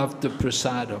 really loved the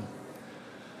prasadam.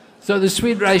 So the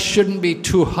sweet rice shouldn't be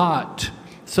too hot.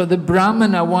 So the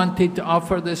Brahmana wanted to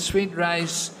offer the sweet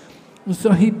rice.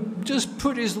 So he just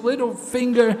put his little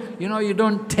finger, you know, you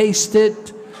don't taste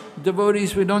it.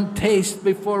 Devotees, we don't taste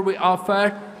before we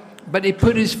offer. But he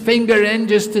put his finger in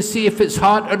just to see if it's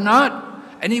hot or not.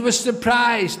 And he was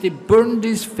surprised. He burned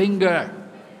his finger.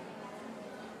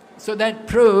 So that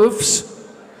proves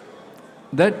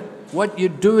that what you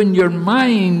do in your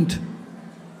mind,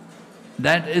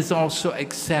 that is also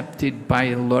accepted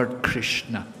by Lord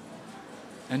Krishna.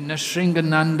 And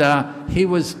Nrsingananda, he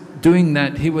was doing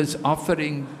that. He was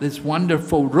offering this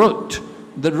wonderful road.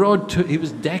 The road he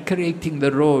was decorating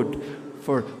the road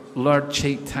for Lord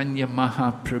Chaitanya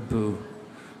Mahaprabhu.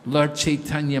 Lord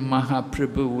Chaitanya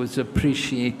Mahaprabhu was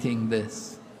appreciating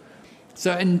this.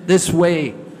 So in this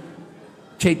way,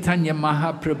 Chaitanya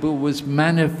Mahaprabhu was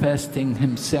manifesting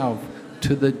himself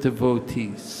to the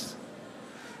devotees.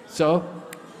 So,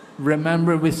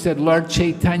 remember we said Lord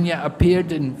Chaitanya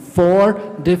appeared in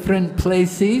 4 different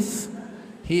places.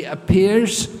 He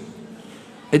appears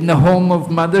in the home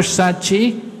of Mother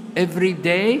Sachi every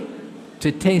day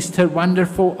to taste her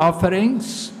wonderful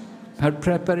offerings, her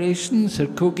preparations, her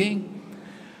cooking.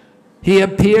 He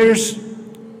appears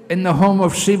in the home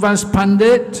of Srivas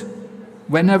Pandit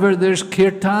whenever there's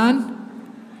kirtan.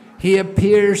 He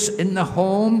appears in the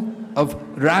home of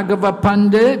Raghava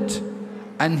Pandit,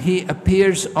 and he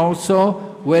appears also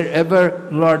wherever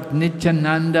Lord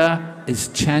Nityananda is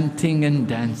chanting and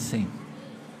dancing.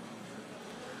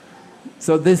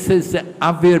 So this is the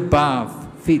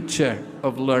Avirbhav feature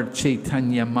of Lord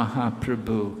Chaitanya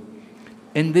Mahaprabhu.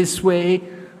 In this way,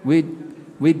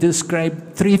 we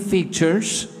describe 3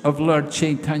 features of Lord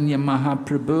Chaitanya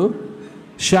Mahaprabhu: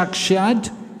 Shakshad,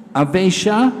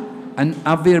 Avesha, and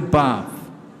Avirbhav.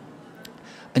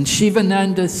 And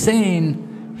Shivananda is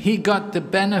saying he got the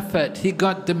benefit, he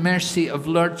got the mercy of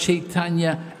Lord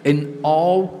Chaitanya in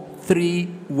all 3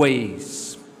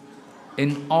 ways.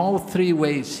 In all three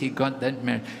ways he got that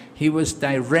mercy. He was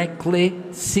directly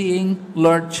seeing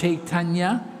Lord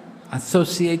Chaitanya,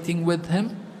 associating with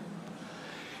him.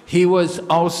 He was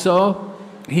also,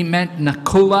 he met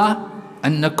Nakula,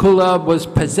 and Nakula was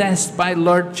possessed by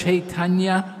Lord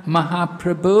Chaitanya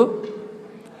Mahaprabhu.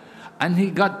 And he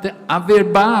got the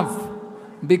Avirbhav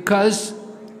because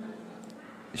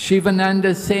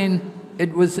Shivananda saying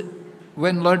it was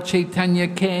when Lord Chaitanya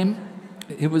came,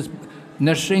 it was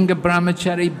Nrsimha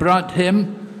Brahmachari brought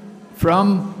him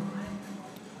from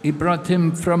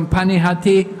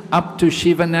Panihati up to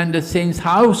Shivananda Sain's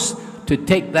house to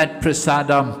take that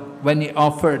prasadam when he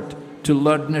offered to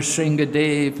Lord Nrsimha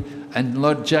Dev and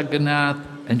Lord Jagannath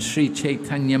and Sri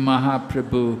Chaitanya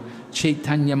Mahaprabhu.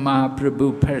 Chaitanya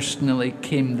Mahaprabhu personally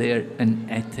came there and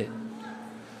ate it.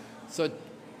 So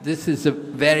this is a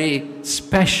very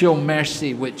special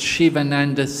mercy which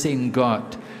Shivananda Singh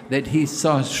got, that he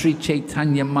saw Sri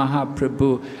Chaitanya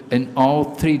Mahaprabhu in all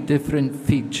three different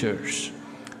features.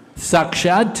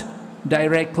 Sakshad,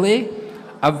 directly,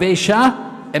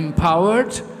 Avesha,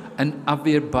 empowered, and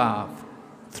Avirbhav,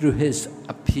 through his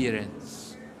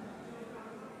appearance.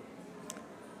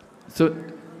 So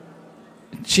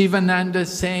Shivananda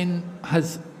Sen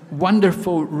has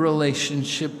wonderful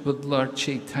relationship with Lord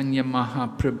Chaitanya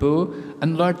Mahaprabhu,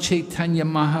 and Lord Chaitanya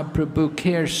Mahaprabhu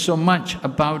cares so much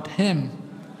about him.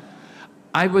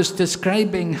 I was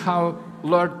describing how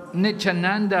Lord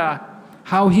Nityananda,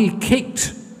 how he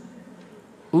kicked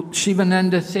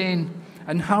Shivananda Sen,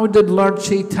 and how did Lord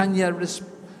Chaitanya,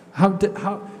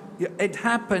 it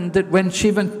happened that when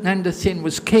Shivananda Sen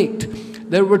was kicked,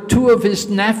 there were two of his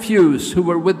nephews who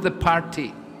were with the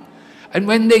party. And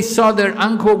when they saw their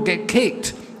uncle get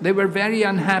kicked, they were very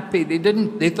unhappy.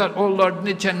 They thought, oh, Lord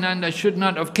Nityananda should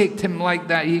not have kicked him like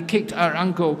that. He kicked our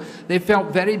uncle. They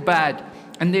felt very bad.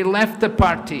 And they left the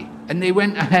party and they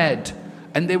went ahead.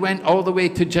 And they went all the way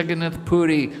to Jagannath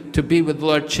Puri to be with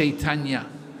Lord Chaitanya.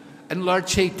 And Lord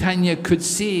Chaitanya could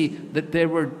see that they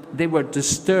were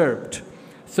disturbed.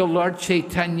 So Lord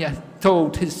Chaitanya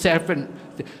told his servant,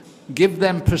 give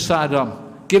them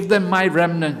prasadam, give them my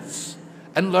remnants.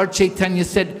 And Lord Chaitanya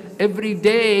said, every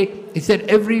day, he said,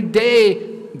 every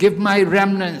day give my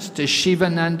remnants to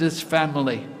Shivananda's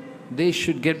family. They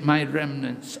should get my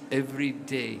remnants every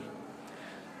day.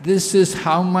 This is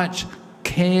how much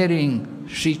caring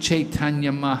Sri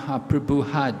Chaitanya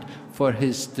Mahaprabhu had for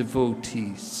his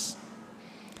devotees.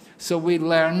 So we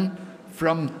learn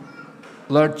from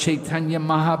Lord Chaitanya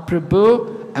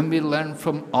Mahaprabhu, and we learn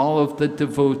from all of the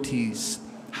devotees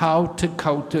how to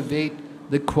cultivate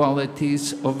the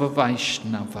qualities of a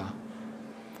Vaishnava.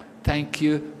 Thank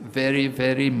you very,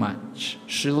 very much.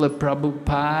 Srila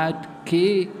Prabhupada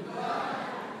ki,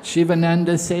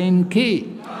 Shivananda Sen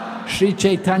ki, Sri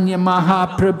Chaitanya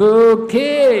Mahaprabhu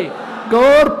ki,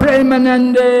 Gaur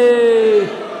Premanande.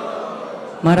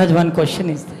 Maharaj, one question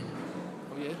is there.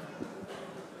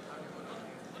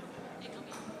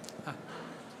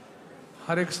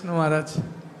 হরে কৃষ্ণ মহারাজ,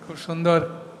 খুব সুন্দর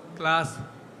class.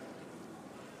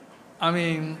 আমি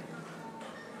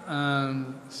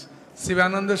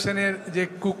শিবানন্দ সেনের যে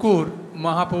কুকুর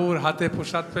মহাপ্রভুর হাতে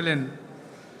প্রসাদ পেলেন,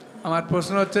 আমার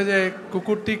প্রশ্ন হচ্ছে যে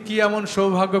কুকুরটি কি এমন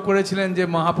সৌভাগ্য করেছিলেন যে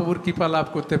মহাপ্রভুর কৃপা লাভ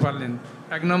করতে পারলেন,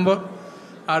 এক নম্বর।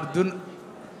 আর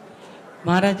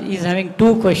Maharaj is having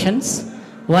two questions.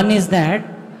 One is that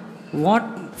what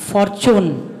fortune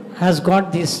has got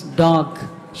this dog,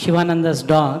 Shivananda's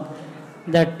dog,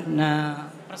 that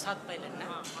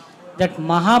that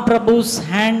Mahaprabhu's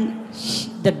hand,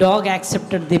 the dog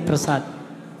accepted the prasad.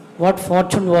 What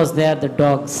fortune was there, the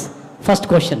dog's? First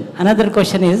question. Another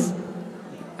question is,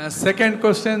 second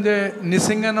question, যে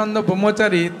নৃসিংহানন্দ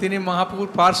ব্রহ্মচারী তিনি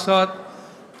মহাপ্রভুর পার্ষদ,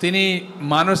 তিনি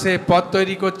মানুষে পদ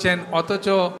তৈরি করছেন, অথচ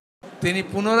তিনি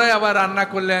পুনরায় আবার রান্না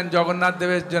করলেন জগন্নাথ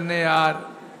দেবের জন্যে আর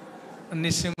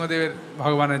নৃসিংহদেবের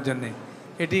ভগবানের জন্যে।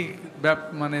 এটি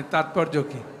মানে তাৎপর্য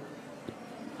কি?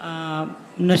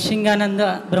 Nrsimhananda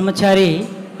Brahmachari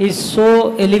is so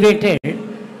elevated,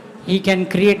 he can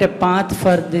create a path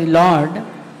for the Lord,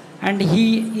 and he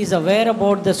is aware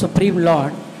about the Supreme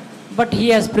Lord, but he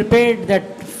has prepared that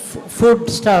food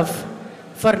stuff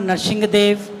for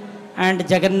Nrsimhadev and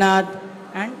Jagannath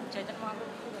and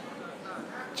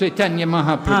Chaitanya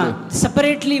Mahaprabhu.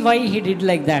 Separately, why he did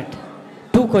like that?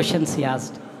 Two questions he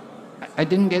asked. I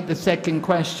didn't get the second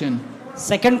question.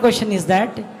 Second question is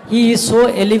that he is so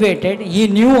elevated, he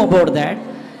knew about that,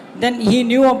 then he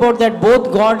knew about that both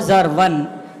gods are one,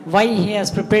 why he has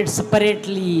prepared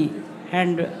separately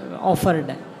and offered?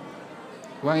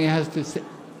 Why he has to say...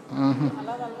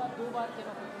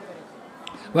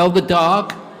 Well, the dog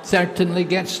certainly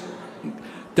gets...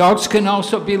 Dogs can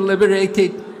also be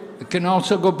liberated It can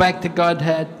also go back to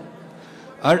Godhead.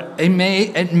 Or it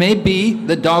may be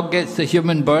the dog gets the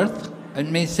human birth. It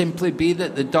may simply be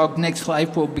that the dog next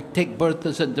life will take birth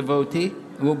as a devotee,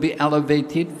 will be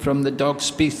elevated from the dog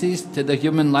species to the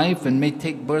human life and may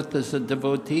take birth as a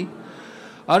devotee.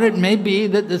 Or it may be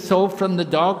that the soul from the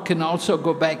dog can also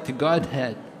go back to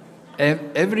Godhead.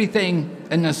 Everything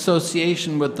in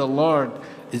association with the Lord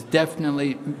is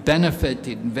definitely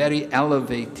benefited, very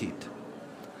elevated.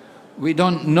 We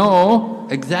don't know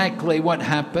exactly what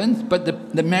happens, but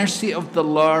the mercy of the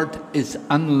Lord is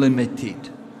unlimited.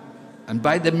 And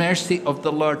by the mercy of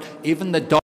the Lord, even the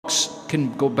dogs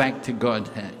can go back to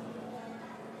Godhead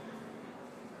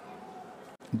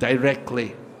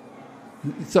directly.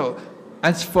 So,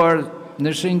 as for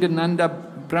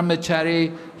Nrsingananda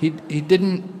Brahmachari, he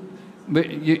didn't.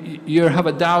 You have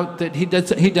a doubt that he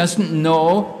doesn't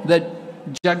know that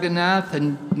Jagannath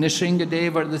and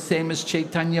Nrsingadev are the same as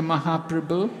Chaitanya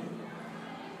Mahaprabhu.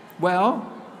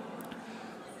 Well,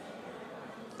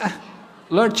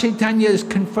 Lord Chaitanya is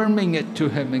confirming it to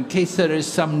him in case there is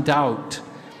some doubt.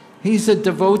 He's a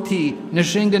devotee.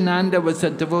 Nrsingananda was a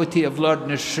devotee of Lord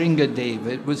Nrsingadev.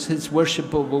 It was his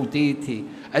worshipable deity.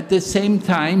 At the same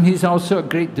time, he's also a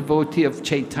great devotee of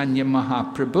Chaitanya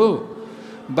Mahaprabhu.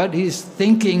 But he's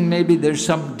thinking maybe there's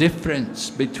some difference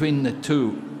between the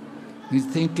two. He's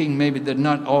thinking maybe they're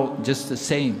not all just the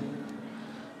same.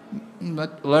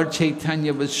 But Lord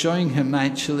Chaitanya was showing him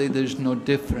actually there's no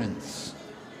difference.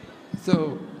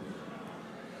 So,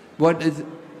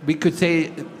 we could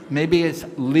say maybe it's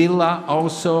Leela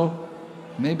also.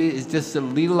 Maybe it's just the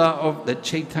Leela of the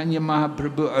Chaitanya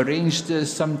Mahaprabhu arranged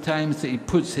this sometimes, that he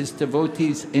puts his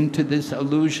devotees into this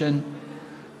illusion,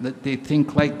 that they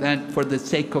think like that for the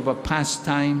sake of a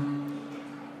pastime.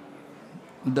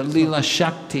 The Leela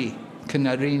Shakti can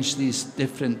arrange these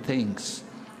different things,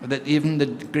 that even the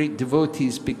great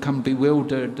devotees become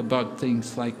bewildered about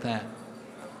things like that.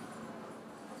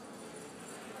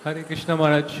 Hare Krishna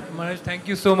Maharaj. Maharaj, thank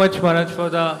you so much Maharaj for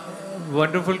the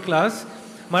wonderful class.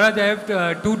 Maharaj, I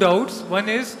have two doubts. One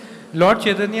is, Lord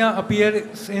Chaitanya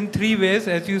appears in three ways,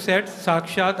 as you said,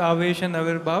 Sakshat, Avesh and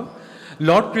Avirbhav.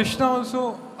 Lord Krishna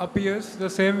also appears the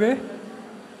same way?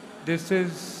 This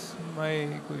is my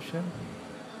question.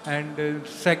 And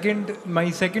my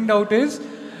second doubt is,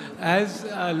 as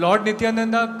Lord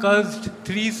Nityananda cursed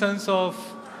three sons of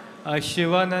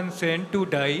Shivanand Sen to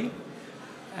die,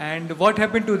 and what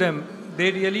happened to them? They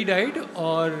really died,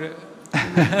 or?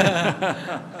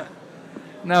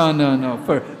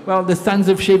 No. Well, the sons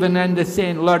of Shivananda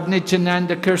Sen, Lord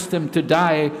Nityananda cursed them to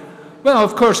die. Well,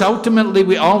 of course, ultimately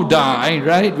we all die,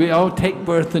 right? We all take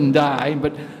birth and die,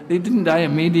 but they didn't die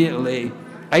immediately.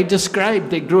 I described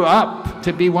they grew up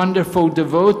to be wonderful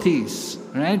devotees,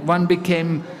 right? One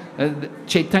became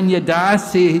Chaitanya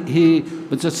Das. He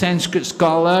was a Sanskrit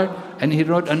scholar, and he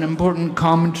wrote an important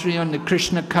commentary on the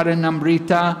Krishna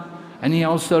Karanamrita, and he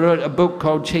also wrote a book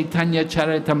called Chaitanya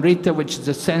Charitamrita, which is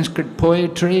a Sanskrit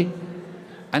poetry.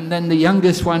 And then the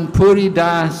youngest one, Puri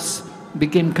Das,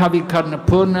 became Kavi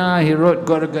Karnapurna. He wrote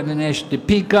Gauraganesh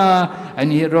Dipika,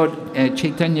 and he wrote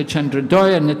Chaitanya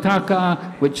Chandradoya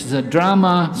Nataka, which is a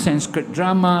drama, Sanskrit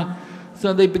drama.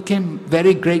 So they became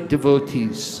very great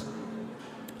devotees,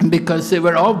 because they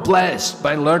were all blessed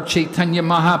by Lord Chaitanya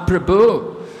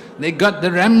Mahaprabhu. They got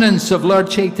the remnants of Lord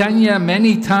Chaitanya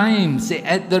many times. They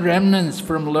ate the remnants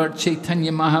from Lord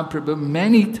Chaitanya Mahaprabhu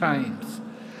many times.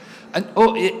 And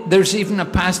there's even a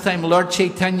pastime. Lord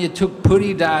Chaitanya took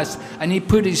Puri Das and he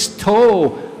put his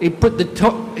toe. He put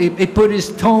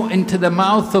his toe into the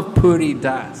mouth of Puri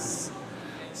Das.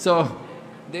 So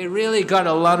they really got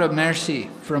a lot of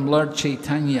mercy from Lord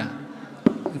Chaitanya.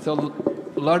 So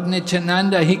Lord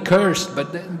Nityananda, he cursed,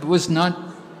 but it was not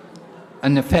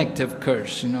an effective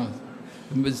curse, you know.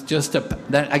 It was just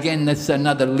again, that's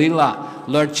another lila.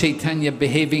 Lord Chaitanya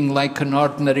behaving like an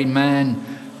ordinary man,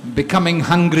 becoming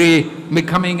hungry,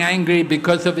 becoming angry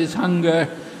because of his hunger.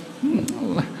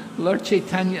 Lord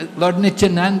Chaitanya, Lord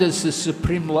Nityananda is the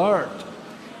Supreme Lord.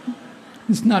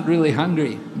 He's not really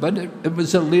hungry, but it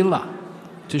was a lila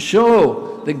to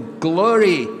show the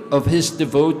glory of his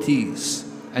devotees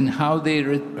and how they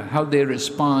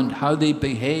respond, how they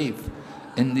behave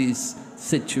in these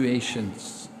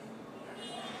situations.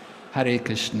 Hare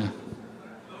Krishna.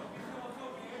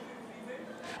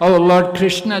 Oh, Lord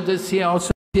Krishna, does he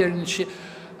also appear in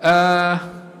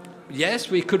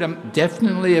yes, we could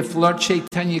definitely, if Lord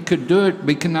Chaitanya could do it,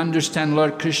 we can understand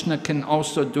Lord Krishna can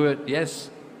also do it,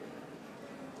 yes.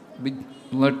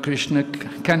 Lord Krishna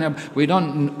we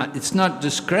don't, it's not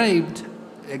described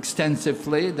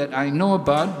extensively that I know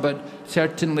about, but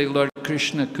certainly Lord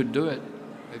Krishna could do it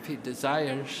if he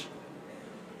desires.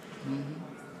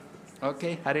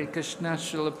 Okay, Hare Krishna,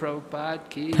 Srila Prabhupada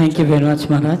ki. Thank you very much,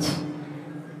 Maharaj,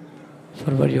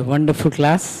 for your wonderful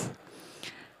class.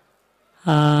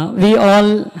 We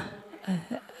all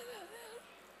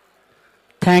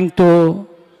thank to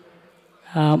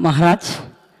Maharaj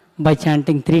by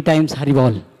chanting 3 times Hari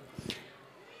Bol.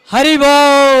 Hari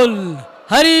Bol!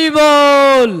 Hari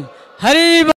Bol!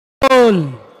 Hari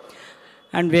Bol!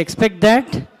 And we expect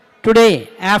that today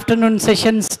afternoon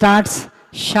session starts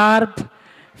sharp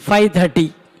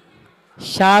 5:30.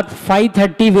 Sharp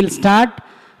 5:30 will start.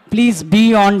 Please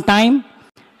be on time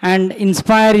and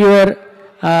inspire your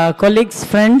colleagues,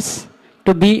 friends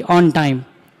to be on time.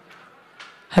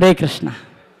 Hare Krishna.